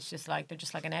them and it's just like, they're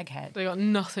just like an egghead. They got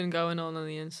nothing going on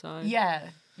the inside. Yeah,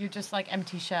 you're just like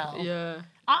empty shell. Yeah.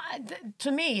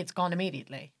 To me, it's gone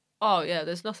immediately. Oh yeah.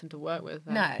 There's nothing to work with.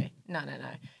 then. No.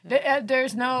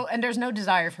 There's no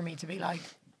desire for me to be like,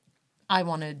 I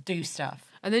want to do stuff.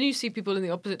 And then you see people in the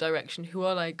opposite direction who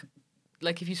are like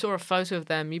if you saw a photo of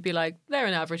them, you'd be like, they're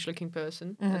an average-looking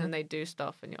person, and then they do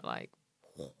stuff, and you're like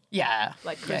Yeah,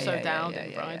 Chris yeah, O'Dowd yeah,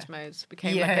 in yeah. Bridesmaids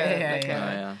became Yeah, like a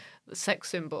yeah. sex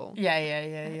symbol.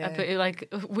 Yeah. I put it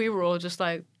like we were all just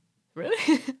like,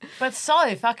 really? But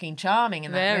so fucking charming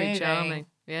in that Very movie. charming.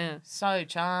 Yeah. So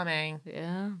charming.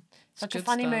 Yeah. It's Such a good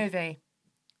funny stuff. movie.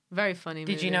 Very funny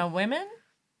movie. Did you know women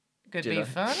could Did be I?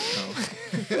 funny?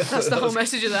 That's the whole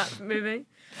message of that movie.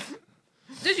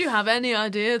 Did you have any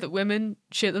idea that women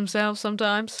shit themselves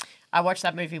sometimes? I watched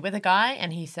that movie with a guy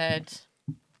and he said,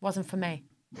 wasn't for me.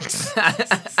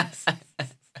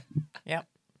 Yep.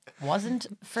 Wasn't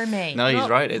for me. No, he's Not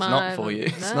right. It's not mine. for you.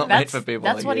 It's No. not That's, made for people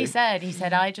that's like what you. he said. He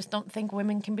said, I just don't think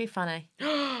women can be funny.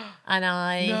 And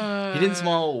And He didn't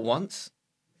smile once.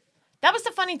 that was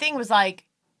the funny thing was like,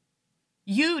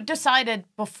 you decided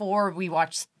before we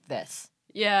watched this.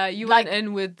 Yeah, you Like- went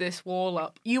in with this wall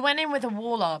up. You went in with a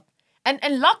wall up. And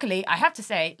luckily, I have to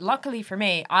say, luckily for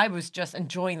me, I was just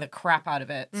enjoying the crap out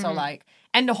of it. So like,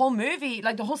 and the whole movie,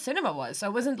 like the whole cinema was. So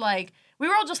it wasn't like, we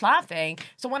were all just laughing.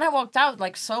 So when I walked out,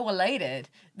 like so elated,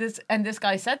 this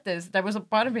guy said this, there was a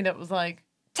part of me that was like,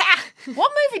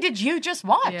 what movie did you just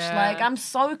watch? Yeah. Like, I'm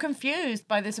so confused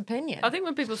by this opinion. I think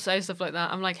when people say stuff like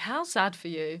that, I'm like, how sad for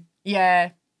you?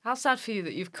 Yeah, How sad for you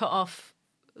that you've cut off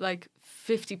like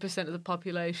 50% of the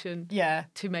population yeah,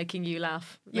 to making you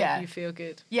laugh, making Yeah. you feel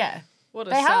good. yeah. What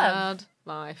a They have. sad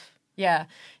life. Yeah.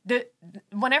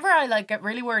 Whenever I like get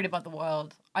really worried about the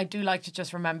world, I do like to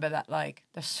just remember that like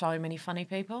there's so many funny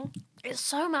people. It's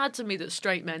so mad to me that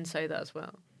straight men say that as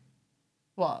well,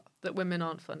 What? that women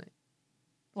aren't funny.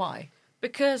 Why?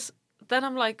 Because then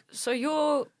I'm like, so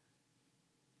you're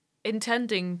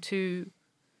intending to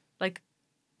like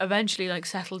eventually like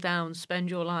settle down, spend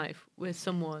your life with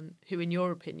someone who, in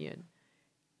your opinion,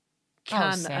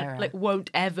 can Sarah. like won't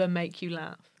ever make you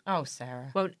laugh, Oh,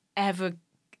 Sarah. won't ever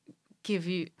give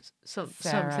you Sarah.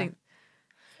 something.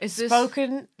 Is this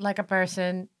Spoken like a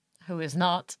person who has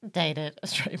not dated a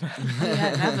straight man.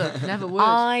 Yeah, never would,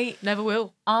 I never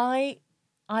will. I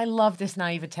love this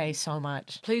naivete so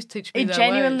much. Please teach me. It their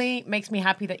genuinely ways. makes me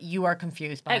happy that you are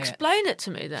confused by it. Explain it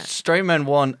to me then. Straight men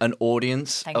want an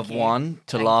audience Thank of you. one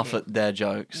to Thank laugh you. at their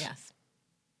jokes Yes.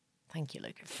 Thank you,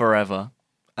 Lucas. forever,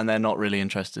 and they're not really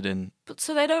interested in. But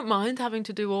so they don't mind having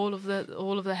to do all of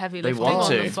the heavy They lifting. want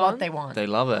on to. the It's fun. what they want. They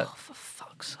love it. Oh, for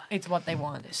fuck's sake! It's what they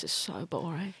want. This is so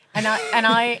boring. And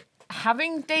I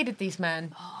having dated these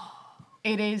men,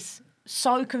 it is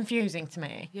so confusing to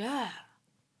me. Yeah.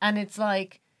 And it's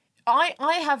like I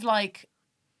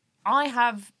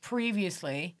have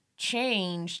previously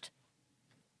changed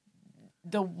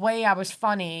the way I was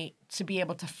funny to be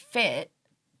able to fit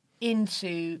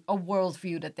into a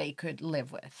worldview that they could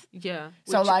live with. Yeah.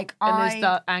 So, like, and is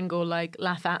that angle like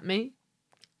laugh at me?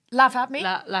 Laugh at me.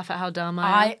 Laugh at how dumb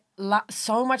I am?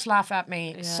 So much laugh at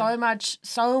me. Yeah. So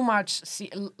much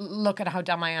look at how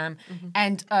dumb I am,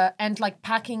 and like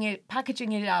packaging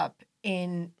it up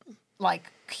in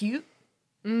like cute.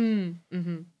 Yeah.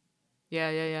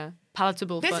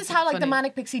 Palatable. This is how like the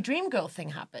Manic Pixie Dream Girl thing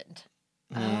happened.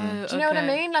 Do you know what I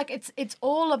mean? Like it's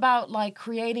all about like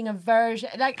creating a version.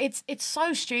 Like it's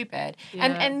so stupid. Yeah.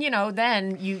 And you know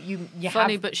then you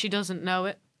Funny, have but she doesn't know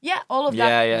it. all of Yeah,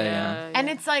 that. yeah. And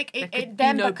it's like There it could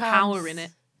then be no becomes power in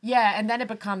it. Yeah, and then it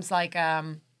becomes like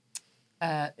oh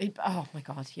my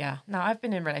god, yeah. No, I've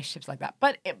been in relationships like that,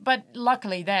 but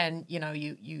luckily then you know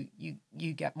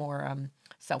you get more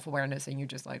self-awareness and you're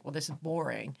just like, well, this is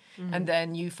boring, and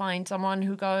then you find someone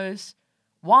who goes,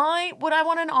 why would I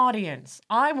want an audience?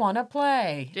 I want to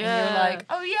play. Yeah. And you're like,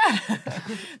 oh yeah,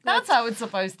 that's how it's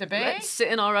supposed to be. Let's sit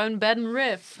in our own bed and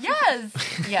riff. Yes,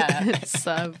 yeah. It's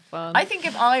so fun. I think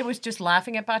if I was just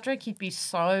laughing at Patrick, he'd be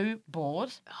so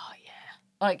bored. Oh yeah.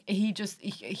 Like he just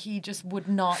would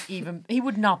not even he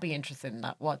would not be interested in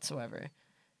that whatsoever.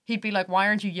 He'd be like, why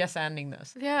aren't you yes-anding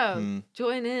this? Yeah.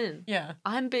 Join in. Yeah.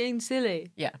 I'm being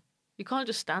silly. Yeah. You can't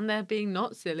just stand there being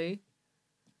not silly.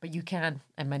 But you can,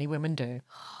 and many women do.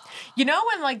 You know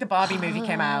when like the Barbie movie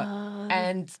came out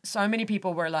and so many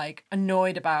people were like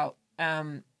annoyed about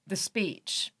the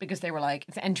speech because they were like,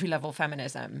 it's entry-level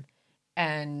feminism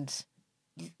and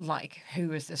like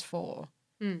who is this for?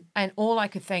 And all I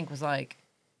could think was like,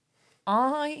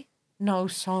 I know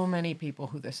so many people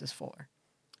who this is for.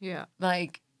 Yeah.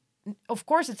 Like, of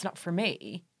course it's not for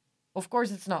me. Of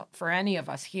course it's not for any of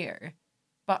us here.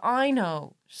 But I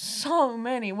know so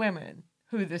many women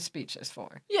who this speech is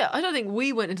for. Yeah, I don't think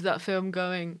we went into that film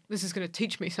going, this is going to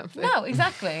teach me something. No,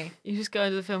 exactly. You just go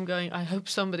into the film going, I hope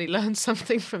somebody learns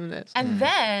something from this. And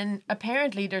then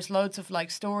apparently there's loads of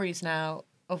like stories now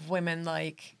of women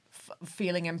like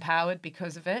feeling empowered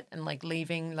because of it and like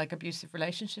leaving like abusive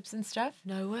relationships and stuff.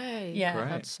 No way. Yeah. Great.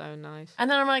 That's so nice.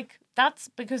 And then I'm like, that's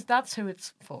because that's who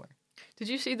it's for. Did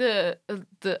you see the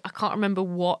I can't remember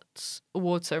what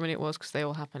award ceremony it was because they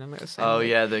all happened and it was Oh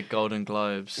yeah, the Golden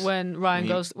Globes. when Ryan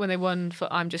goes when they won for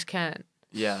I'm Just Ken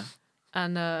Yeah.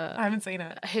 and I haven't seen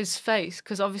it. his face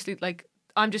because obviously like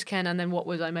I'm Just Ken and then What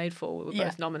Was I Made For were Yeah.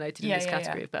 both nominated Yeah, in this yeah,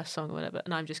 category yeah. of best song or whatever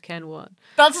and I'm Just Ken won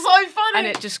That's so funny. and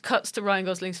it just cuts to Ryan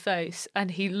Gosling's face and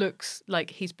he looks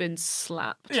like he's been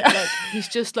slapped Yeah. like he's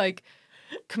just like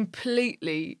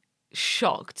completely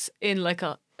shocked in like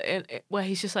where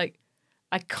he's just like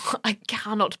I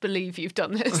cannot believe you've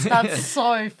done this. That's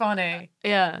so funny.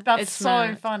 Yeah, That's it's so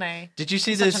mad. funny. Did you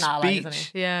see He's the such an ally, isn't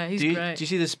speech? Yeah, he's do great. you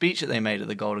see the speech that they made at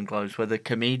the Golden Globes where the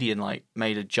comedian like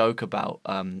made a joke about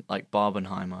like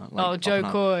Barbenheimer? Like, Joe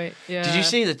Oppenheimer? Coy. Yeah. Did you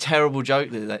see the terrible joke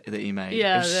that he made?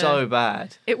 Yeah, it was yeah. so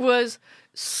bad. It was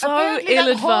so Apparently that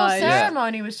whole ill-advised.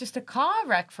 ceremony was just a car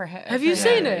wreck for him. Have you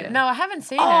seen it? No, I haven't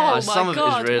seen Oh it. Some my of it is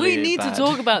god, really we need bad. to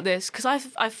talk about this because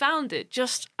I found it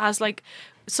just as like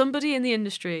somebody in the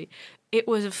industry. It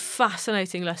was a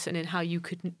fascinating lesson in how you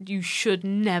should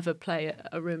never play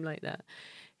a room like that.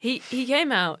 He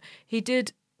came out. He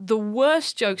did the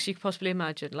worst jokes you could possibly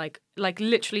imagine, like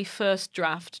literally first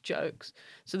draft jokes.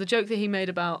 So the joke that he made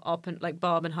about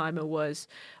Barbenheimer was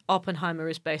Oppenheimer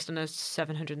is based on a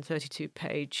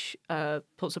 732-page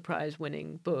Pulitzer Prize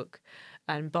winning book,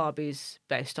 and Barbie's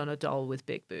based on a doll with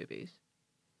big boobies.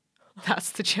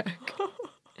 That's the joke.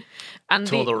 And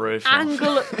Tore the roof off.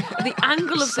 angle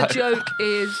of the joke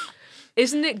is,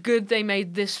 isn't it good they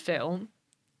made this film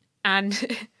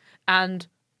and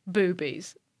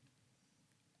boobies?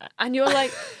 And you're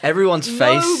like, Everyone's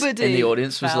face in Nobody the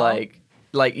audience was fell.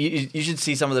 like you should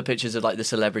see some of the pictures of like the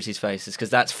celebrities' faces because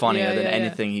that's funnier Yeah, than yeah, yeah.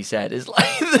 anything he said. It's like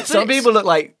some it's- people look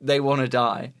like they want to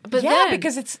die. but yeah, then,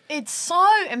 because it's so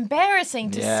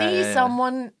embarrassing to Yeah, see yeah.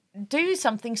 someone do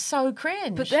something so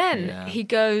cringe. But then Yeah. he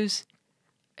goes,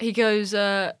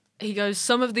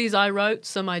 some of these I wrote,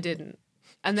 some I didn't.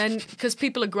 And then, because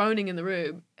people are groaning in the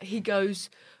room, he goes,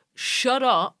 shut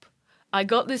up. I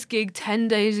got this gig 10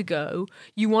 days ago.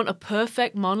 You want a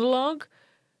perfect monologue?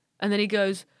 And then he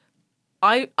goes,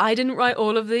 I didn't write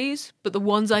all of these, but the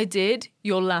ones I did,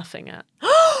 you're laughing at.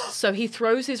 So he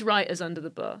throws his writers under the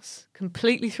bus,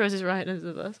 completely throws his writers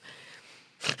under the bus.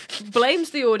 Blames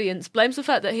the audience, blames the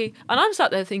fact that and I'm sat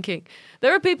there thinking,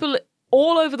 there are people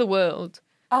all over the world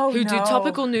who do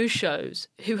topical news shows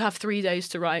who have 3 days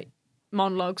to write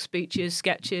monologues, speeches,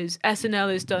 sketches.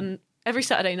 SNL is done every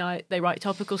Saturday night, they write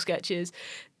topical sketches.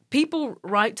 People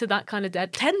write to that kind of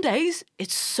dead. 10 days,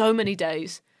 it's so many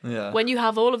days. Yeah. When you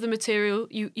have all of the material,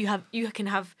 you can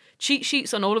have cheat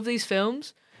sheets on all of these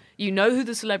films. You know who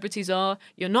the celebrities are.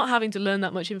 You're not having to learn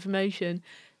that much information.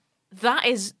 That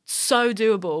is so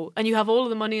doable. And you have all of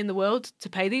the money in the world to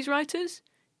pay these writers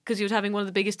because you're having one of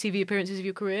the biggest TV appearances of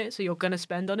your career, so you're going to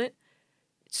spend on it.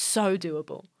 It's so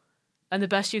doable. And the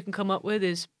best you can come up with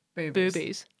is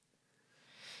boobies.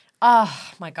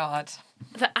 Oh my god.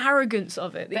 The arrogance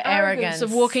of it. The arrogance of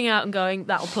arrogance. walking out and going,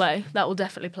 that'll play. That will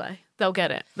definitely play. They'll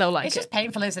get it. They'll like It's it. just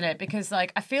painful, isn't it? Because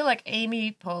like I feel like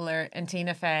Amy Poehler and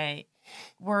Tina Fey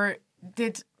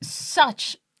did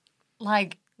such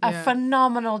like a Yeah.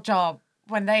 phenomenal job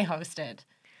when they hosted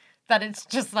that it's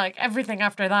just like everything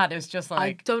after that is just I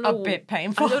like don't know, a bit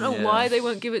painful. I don't know Yeah. why they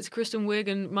won't give it to Kristen Wiig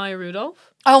and Maya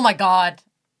Rudolph. Oh my god.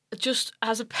 Just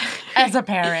as a pairing. As a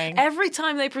pairing. Every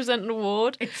time they present an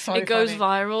award, It's so it goes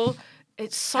funny. viral.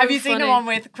 It's so Have you seen the funny. one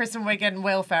with Kristen Wiig and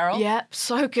Will Ferrell? Yeah,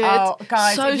 so good. Oh,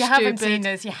 guys, so if you haven't stupid. seen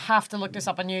this, you have to look this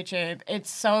up on YouTube. It's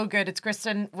so good. It's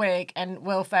Kristen Wiig and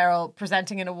Will Ferrell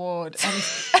presenting an award. And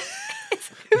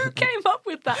Who came up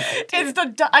with that?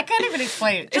 I can't even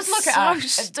explain it. Just It's look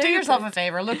it so up. Do yourself a stupid.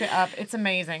 favor. Look it up. It's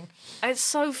amazing. It's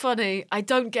so funny. I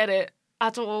don't get it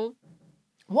at all.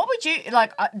 What would you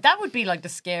like? That would be like the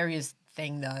scariest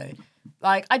thing, though.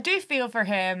 Like, I do feel for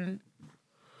him,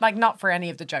 like not for any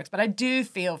of the jokes, but I do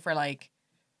feel for like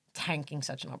tanking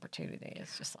such an opportunity.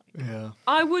 It's just like, Yeah.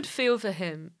 I would feel for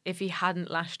him if he hadn't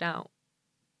lashed out.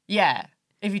 yeah,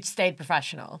 if you'd stayed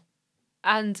professional,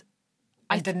 And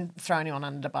I didn't throw anyone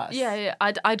under the bus. yeah,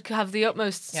 I'd have the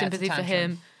utmost Yeah, it's a sympathy for tantrum.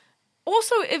 him.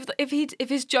 Also, if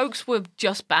his jokes were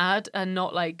just bad and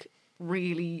not like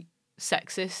really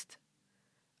sexist,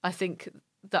 I think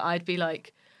that I'd be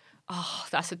like, oh,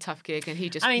 that's a tough gig, and he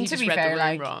just I mean, he to just be read fair, the room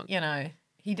like wrong. you know,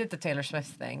 he did the Taylor Swift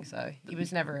thing, so he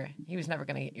was never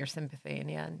going to get your sympathy in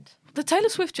the end. The Taylor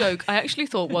Swift joke I actually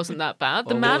thought wasn't that bad.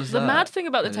 The Well, what was that? mad thing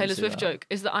about I the didn't Taylor see Swift that. joke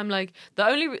is that I'm like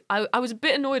I was a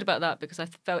bit annoyed about that because I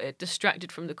felt it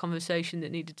distracted from the conversation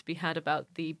that needed to be had about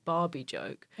the Barbie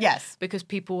joke Yes. because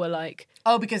people were like,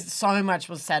 Oh, because so much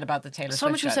was said about the Taylor Swift. so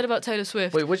much was joke. said about Taylor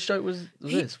Swift. Wait, which joke was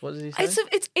this? What did he say?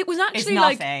 It was It's actually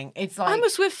like nothing. It's like I'm a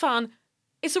Swift fan.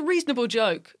 It's a reasonable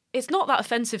joke. It's not that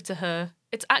offensive to her.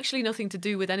 It's actually nothing to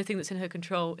do with anything that's in her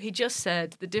control. He just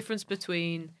said the difference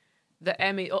between the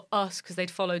Emmy or us, because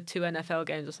they'd followed 2 NFL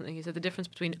games or something. He said the difference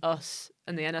between us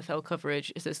and the NFL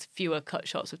coverage is there's fewer cut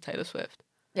shots of Taylor Swift.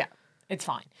 yeah, it's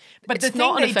fine. But It's the thing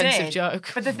not an they offensive did,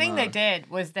 joke. But the thing they did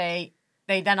was they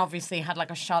then obviously had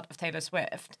like a shot of Taylor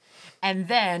Swift, and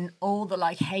then all the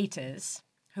like haters,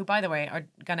 who by the way are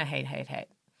gonna hate,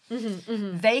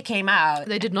 They came out.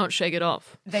 They did not shake it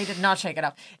off. They did not shake it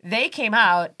up. They came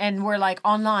out and were like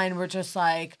online. We're just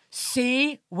like,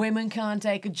 see, women can't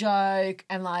take a joke,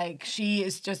 and like she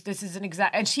is just this is an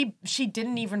exact. And she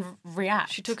didn't even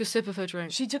react. She took a sip of her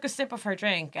drink. She took a sip of her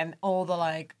drink, and all the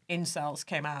like incels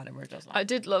came out and were just like, I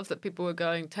did love that people were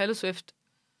going, Taylor Swift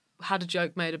had a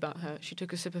joke made about her. She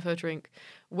took a sip of her drink.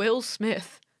 Will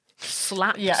Smith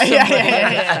slapped somebody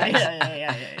in the face.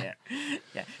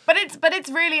 Yeah. But it's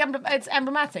really it's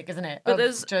emblematic, isn't it? But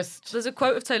Of there's a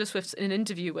quote of Taylor Swift's in an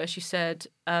interview where she said,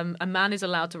 a man is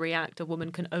allowed to react, a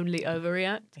woman can only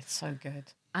overreact. it's so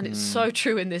good. And it's so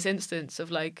true in this instance of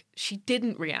like, she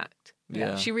didn't react.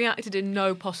 Yeah. She reacted in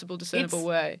no possible discernible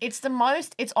way. It's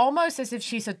almost as if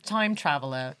she's a time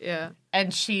traveler. Yeah.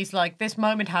 And she's like, this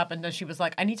moment happened, and she was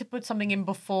like, I need to put something in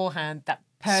beforehand that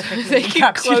They perfectly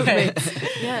can quote me.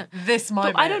 encapsulates Yeah. this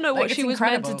moment. But I don't know Like, what it's she was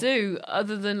incredible. meant to do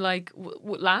other than like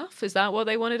laugh. Is that what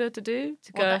they wanted her to do?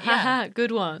 To go, Well, yeah. haha,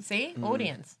 good one. See?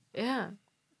 Audience. Yeah.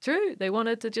 True. They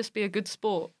wanted to just be a good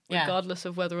sport, Yeah. regardless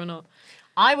of whether or not.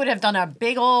 I would have done a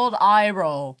big old eye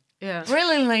roll. Yeah.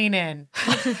 Really lean in.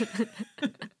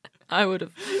 I would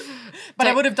have. But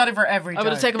I would have done it for every I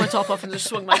would have joke. taken my top off and just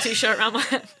swung my t-shirt around my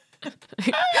head.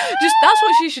 Just that's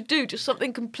what she should do. Just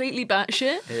something completely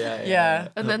batshit. Yeah.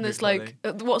 And then there's like,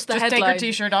 what's the Just take headline? her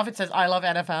t-shirt off. It says, I love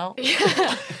NFL.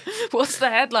 What's the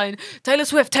headline? Taylor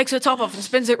Swift takes her top off and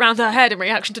spins it round her head in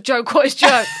reaction to Joe Coy's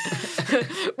joke.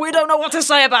 We don't know what to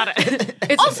say about it.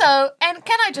 It's, Also, and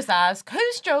can I just ask,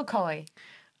 who's Joe Coy?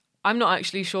 I'm not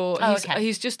actually sure. Oh, He's, okay.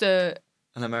 he's just a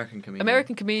An American comedian.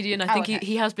 American comedian. I think okay.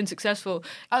 he has been successful.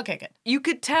 Okay, good. You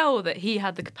could tell that he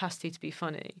had the capacity to be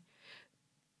funny.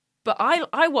 But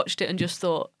I watched it and just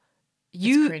thought,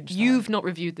 cringe, though. you've not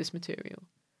reviewed this material.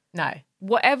 No.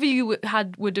 Whatever you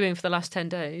were doing for the last 10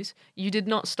 days, you did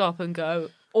not stop and go,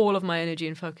 all of my energy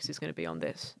and focus is going to be on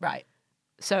this. Right.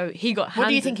 So he got What do you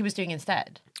handed- think he was doing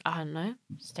instead? I don't know.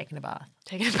 Just taking a bath.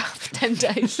 Taking a bath for 10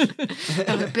 days.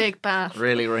 Have a big bath.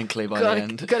 Really wrinkly by the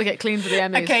end. Gotta get clean for the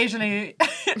Emmys.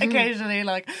 Occasionally,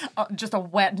 like just a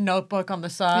wet notebook on the You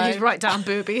side. just write down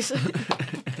boobies.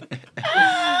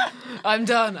 I'm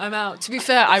done. I'm out. To be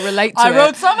fair, I relate to it. I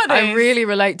wrote some of I these. really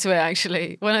relate to it,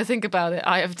 actually. When I think about it,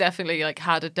 I have definitely like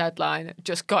had a deadline,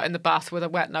 just got in the bath with a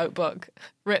wet notebook,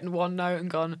 written one note and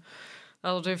gone,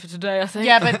 that'll do for today, I think.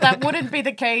 Yeah, but that wouldn't be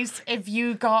the case if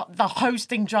you got the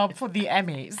hosting job for the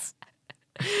Emmys.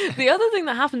 The other thing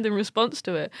that happened in response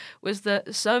to it was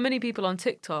that so many people on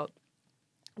TikTok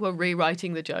were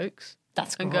rewriting the jokes.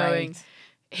 That's and great. going,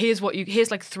 here's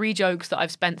like 3 jokes that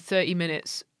I've spent 30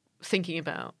 minutes thinking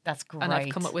about. That's great. And I've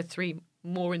come up with 3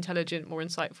 more intelligent, more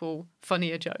insightful,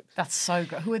 funnier jokes. That's so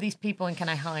good. Who are these people and can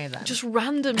I hire them? Just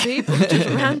random people. Just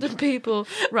random people.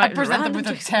 Right. I present them with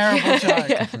a jokes. terrible joke.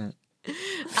 Yeah.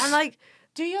 And like,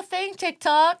 Do you think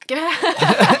TikTok?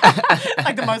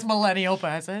 Like the most millennial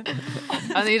person.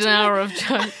 I need an hour of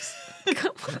jokes.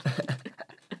 Come on.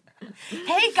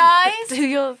 Hey guys. Do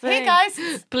your thing. Hey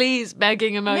guys. Please,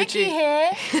 begging emoji. Nikki here.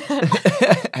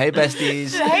 Hey,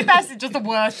 besties. Hey, Bess is just the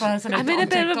worst person. I'm in a on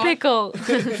bit of a TikTok.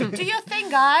 pickle. Do your thing,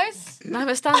 guys. I'm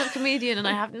a stand-up comedian and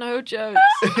I have no jokes.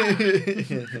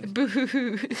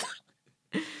 Boo.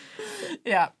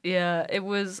 Yeah. Yeah, it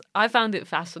was. I found it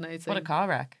fascinating. What a car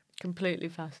wreck. Completely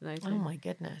fascinating. Oh my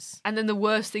goodness. And then the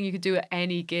worst thing you could do at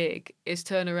any gig is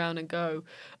turn around and go,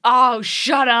 "Oh,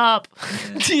 shut up!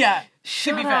 Yeah.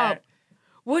 Shut be up! fair.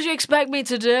 What do you expect me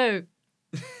to do?"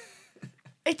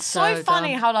 It's so So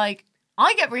funny dumb. how like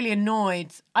I get really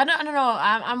annoyed. I don't know.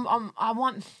 I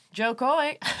want Joe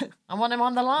Coy. I want him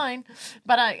on the line,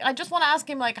 but I just want to ask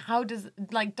him like, how does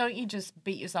like don't you just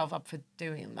beat yourself up for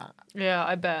doing that? Yeah,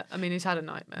 I bet. I mean, he's had a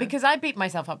nightmare. Because I beat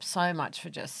myself up so much for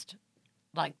just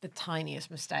like the tiniest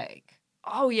mistake.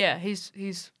 Oh yeah, he's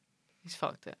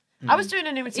fucked it. I was doing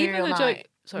a new material the night joke-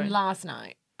 sorry. last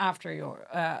night after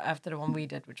the one we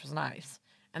did, which was nice,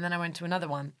 and then I went to another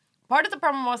one. Part of the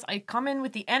problem was I come in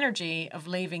with the energy of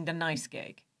leaving the nice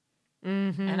gig,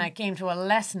 and I came to a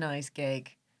less nice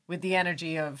gig with the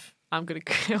energy of I'm gonna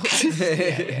kill this.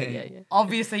 Yeah.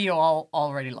 obviously you all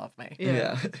already love me.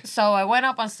 Yeah. So I went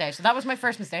up on stage. So that was my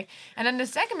first mistake. And then the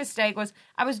second mistake was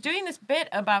I was doing this bit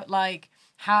about like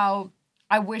how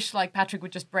I wish like Patrick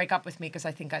would just break up with me because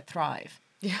I think I'd thrive.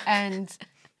 Yeah. And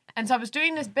so I was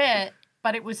doing this bit,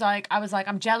 but it was like I was like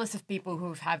I'm jealous of people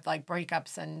who've had like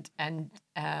breakups and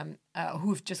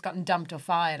who've just gotten dumped or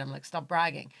fired. I'm like, stop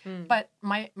bragging. But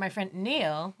my friend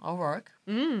Neil O'Rourke,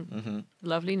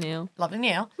 Lovely Neil. lovely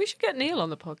Neil, We should get Neil on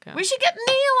the podcast. we should get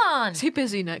Neil on. Is he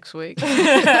busy next week?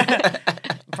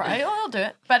 Right, I'll do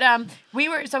it. But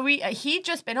he'd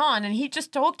just been on and he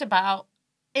just talked about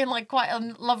in like quite a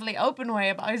lovely open way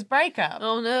about his breakup.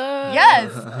 Oh no.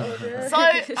 Yes. So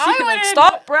I went in,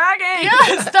 stop bragging.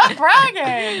 Yeah, stop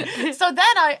bragging. So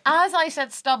then as I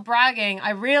said stop bragging, I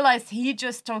realized he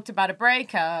just talked about a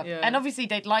breakup. Yeah. And obviously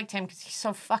they'd liked him because he's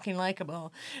so fucking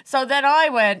likable. So then I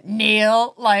went,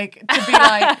 Neil, like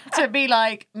to be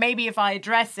like, maybe if I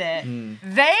address it.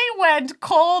 They went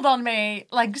cold on me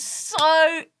like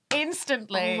so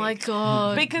instantly. Oh my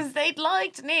god. Because they'd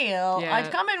liked Neil. Yeah.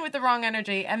 I'd come in with the wrong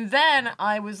energy, and then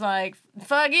I was like,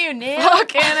 fuck you, Neil.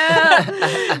 Fucking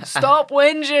hell. Stop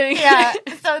whinging. Yeah.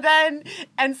 So then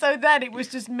it was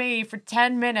just me for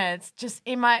 10 minutes, just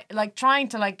in my, like, trying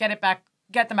to, like,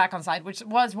 get them back on side, which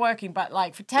was working, but,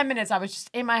 like, for 10 minutes, I was just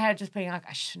in my head just being like,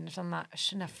 I shouldn't have done that. I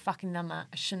shouldn't have fucking done that.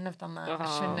 I shouldn't have done that.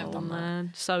 I shouldn't have done that.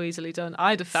 Man, so easily done.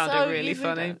 I'd have found So it really easily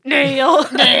funny. done. Neil.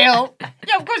 Neil.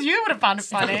 Yeah, of course you would have found it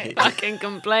funny. Fucking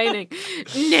complaining.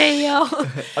 Neil.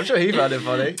 I'm sure he found it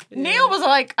funny. Neil was,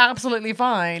 like, absolutely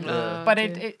fine. But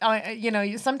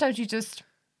dear. sometimes you just,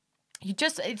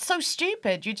 it's so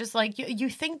stupid. You just, like, you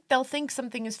think they'll think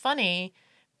something is funny,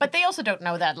 but they also don't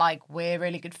know that, like, we're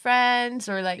really good friends,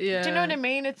 or, like, do you know what I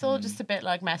mean? It's all just a bit,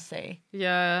 like, messy.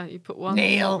 Yeah, you put one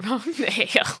Neil. wrong.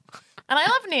 Neil. And I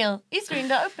love Neil. He's doing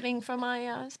the opening for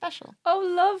my special. Oh,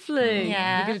 lovely.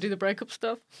 Yeah. You're going to do the breakup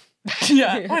stuff?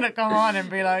 Yeah. I'm going to come on and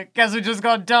be like, guess we just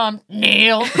got dumped.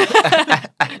 Neil.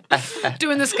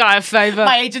 Doing this guy a favour.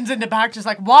 My agent's in the back just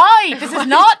like, why? This is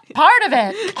not part of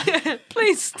it.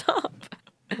 Please stop.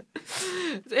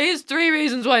 Here's 3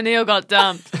 reasons why Neil got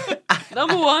dumped.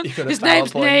 Number 1, got a his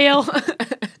name's PowerPoint. Neil.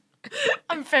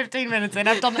 I'm 15 minutes in.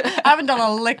 I haven't done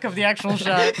a lick of the actual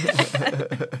show.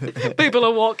 People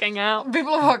are walking out.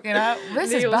 People are walking out.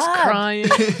 This Neil's is bad. crying.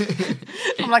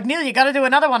 I'm like, Neil, you got to do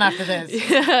another one after this.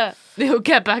 Yeah. Neil,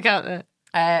 get back out there.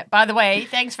 By the way,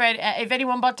 thanks for if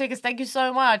anyone bought tickets, thank you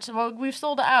so much. Well, we've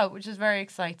sold it out, which is very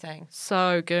exciting.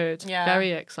 So good. Yeah.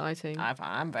 Very exciting.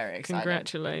 I'm very excited.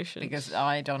 Congratulations. Because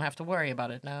I don't have to worry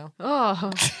about it now.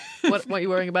 Oh, what are you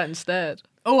worrying about instead?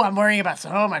 Oh, I'm worrying about so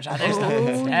much other stuff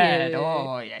instead. yeah.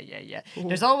 Oh, yeah.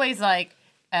 There's always like,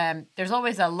 there's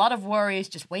always a lot of worries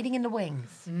just waiting in the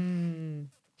wings.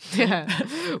 Yeah.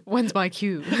 When's my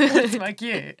cue? It's my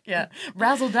cue. Yeah.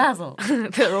 Razzle dazzle.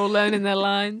 They're all learning their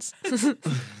lines.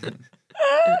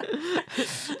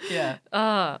 Yeah.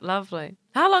 Ah, lovely.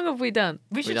 How long have we done?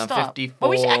 We should done stop. 54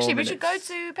 Well, we should go minutes.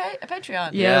 to Patreon.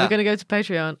 Yeah, we're going to go to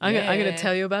Patreon. I'm going Yeah. to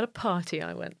tell you about a party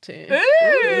I went to.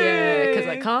 Ooh. Yeah, because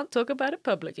I can't talk about it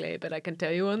publicly, but I can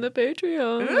tell you on the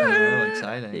Patreon. Oh,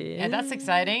 exciting. Yeah, that's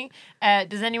exciting.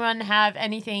 Does anyone have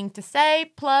anything to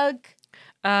say? Plug?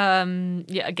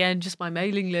 Yeah, again, just my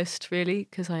mailing list, really,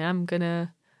 because I'm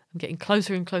getting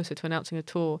closer and closer to announcing a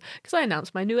tour, because I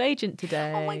announced my new agent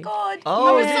today. Oh my god! Oh,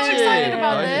 I was so did you? excited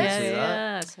about I didn't this. see that.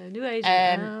 Yeah, so new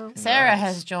agent now. Sarah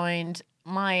has joined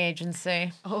my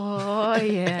agency, Oh, and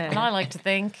yeah. I like to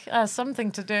think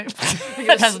something to do.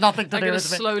 It has nothing to I'm do going to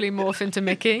with it. slowly morph into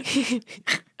Mickey.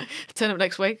 Turn up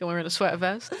next week and we're in a sweater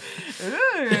vest.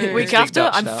 Ooh. Week Speak after,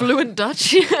 Dutch I'm now. fluent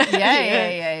Dutch.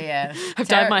 Yeah. I've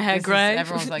dyed my hair This is- grey.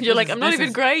 everyone's like, You're this like, is- I'm not this even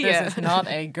is- grey yet. This is not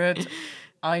a good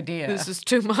idea. This is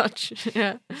too much.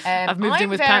 Yeah. I've moved I'm in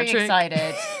with very Patrick.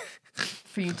 excited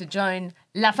for you to join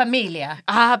La Familia.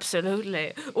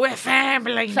 Absolutely. We're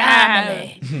family.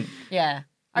 Family. Yeah.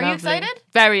 Are you Lovely. excited?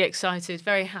 Very excited.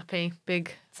 Very happy.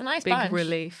 Big It's a nice big bunch. Mm-hmm.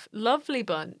 relief. Lovely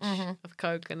bunch of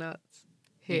coconuts.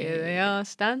 Here they are,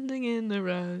 standing in the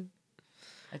road.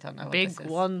 I don't know what Big this is.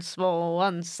 one, small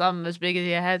one, some as big as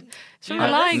your head. It's from Yeah.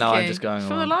 the Lion No, King. I'm just going It's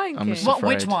from the along. Lion I'm King. just-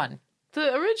 Which afraid. one?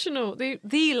 The original, the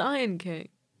Lion King.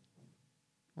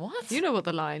 What? You know what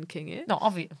the Lion King is? No,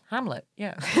 obvious. Hamlet.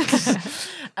 Yeah.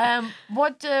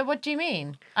 What do you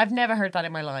mean? I've never heard that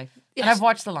in my life. And Yes. I've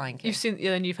watched The Lion King. You've seen,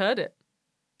 yeah, and you've heard it.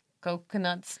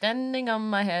 Coconut standing on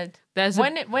my head. There's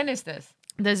When is this?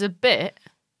 there's a bit.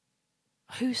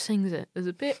 Who sings it? There's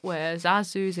a bit where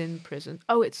Zazu's in prison.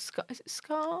 Oh, it's Scar. Is it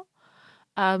Scar?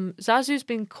 Zazu's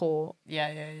been caught.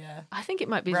 Yeah. I think it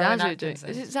might be Rowan Zazu doing. Atkinson.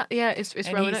 Is it yeah, it's And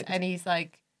Rowan he's, Atkinson. and he's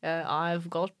like, I've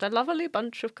got a lovely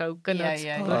bunch of coconuts.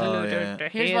 Yeah. Oh, yeah. Here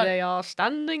Here's what- they are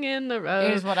standing in the road.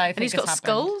 Here's what I And think he's has got happened.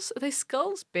 skulls. Are they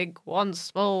skulls? Big one,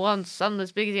 small one, some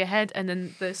as big as your head, and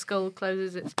then the skull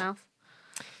closes its mouth.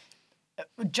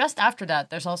 just after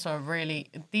that, there's also a really,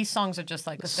 these songs are just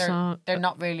like, 'cause they're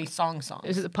not really songs.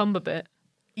 Is it the Pumba bit?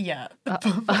 Yeah.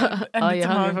 Are you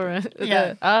hungry for it?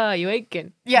 Yeah. You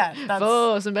aching? Yeah,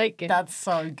 For some bacon. that's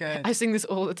so good. I sing this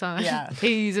all the time. Yeah.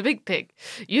 He's a big pig.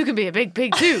 You can be a big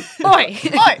pig too. Oi!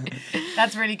 Oi!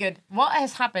 That's really good. What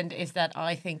has happened is that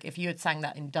I think if you had sang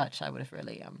that in Dutch, I would have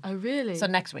really Oh, really? So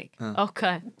next week.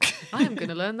 Okay. I am going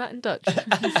to learn that in Dutch.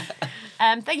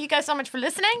 Thank you guys so much for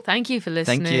listening. Thank you for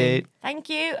listening. Thank you. Thank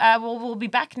you. We'll be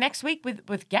back next week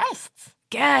with guests.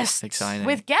 Guests. Exciting.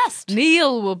 With guests.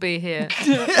 Neil will be here.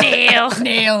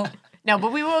 Neil. No,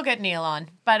 but we will get Neil on.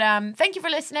 But thank you for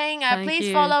listening. Please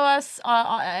you. follow us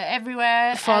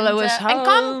everywhere. Follow us and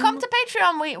home. come to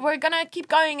Patreon. We're gonna keep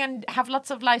going and have lots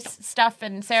of nice stuff.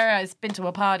 And Sarah has been to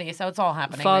a party, so it's all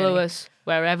happening. Follow really. us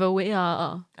wherever we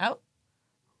are. Oh.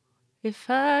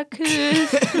 If I could,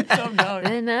 Oh, no.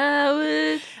 then I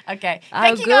would. Okay.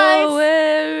 I'll Thank you go guys.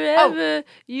 wherever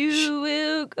you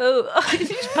will go. Oh, you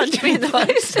just punched me in the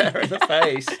face. Sarah in the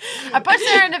face. I punched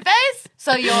Sarah in the face,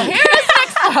 so you'll hear us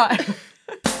next time.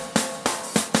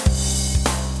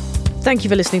 Thank you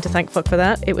for listening to Thank Fuck for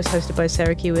That. It was hosted by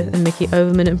Sarah Keyworth and Mickey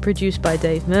Overman and produced by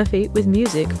Dave Murphy with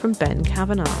music from Ben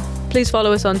Kavanagh. Please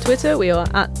follow us on Twitter. We are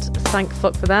at Thank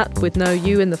Fuck for That with no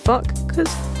you in the fuck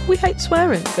because we hate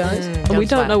swearing, guys. And we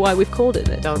don't know why we've called it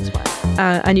this. Don't swear.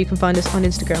 And you can find us on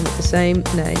Instagram with the same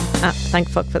name, at Thank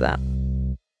Fuck for That.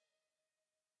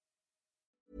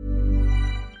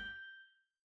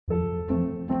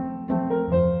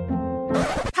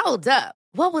 Hold up.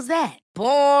 What was that?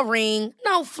 Boring.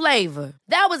 No flavor.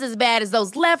 That was as bad as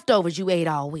those leftovers you ate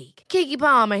all week. Keke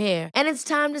Palmer here, and it's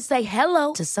time to say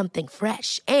hello to something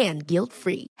fresh and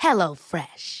guilt-free. Hello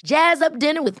Fresh. Jazz up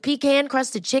dinner with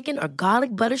pecan-crusted chicken or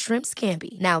garlic butter shrimp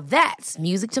scampi. Now that's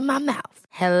music to my mouth.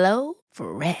 Hello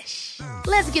Fresh.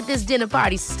 Let's get this dinner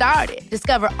party started.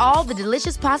 Discover all the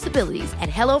delicious possibilities at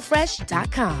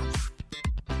HelloFresh.com.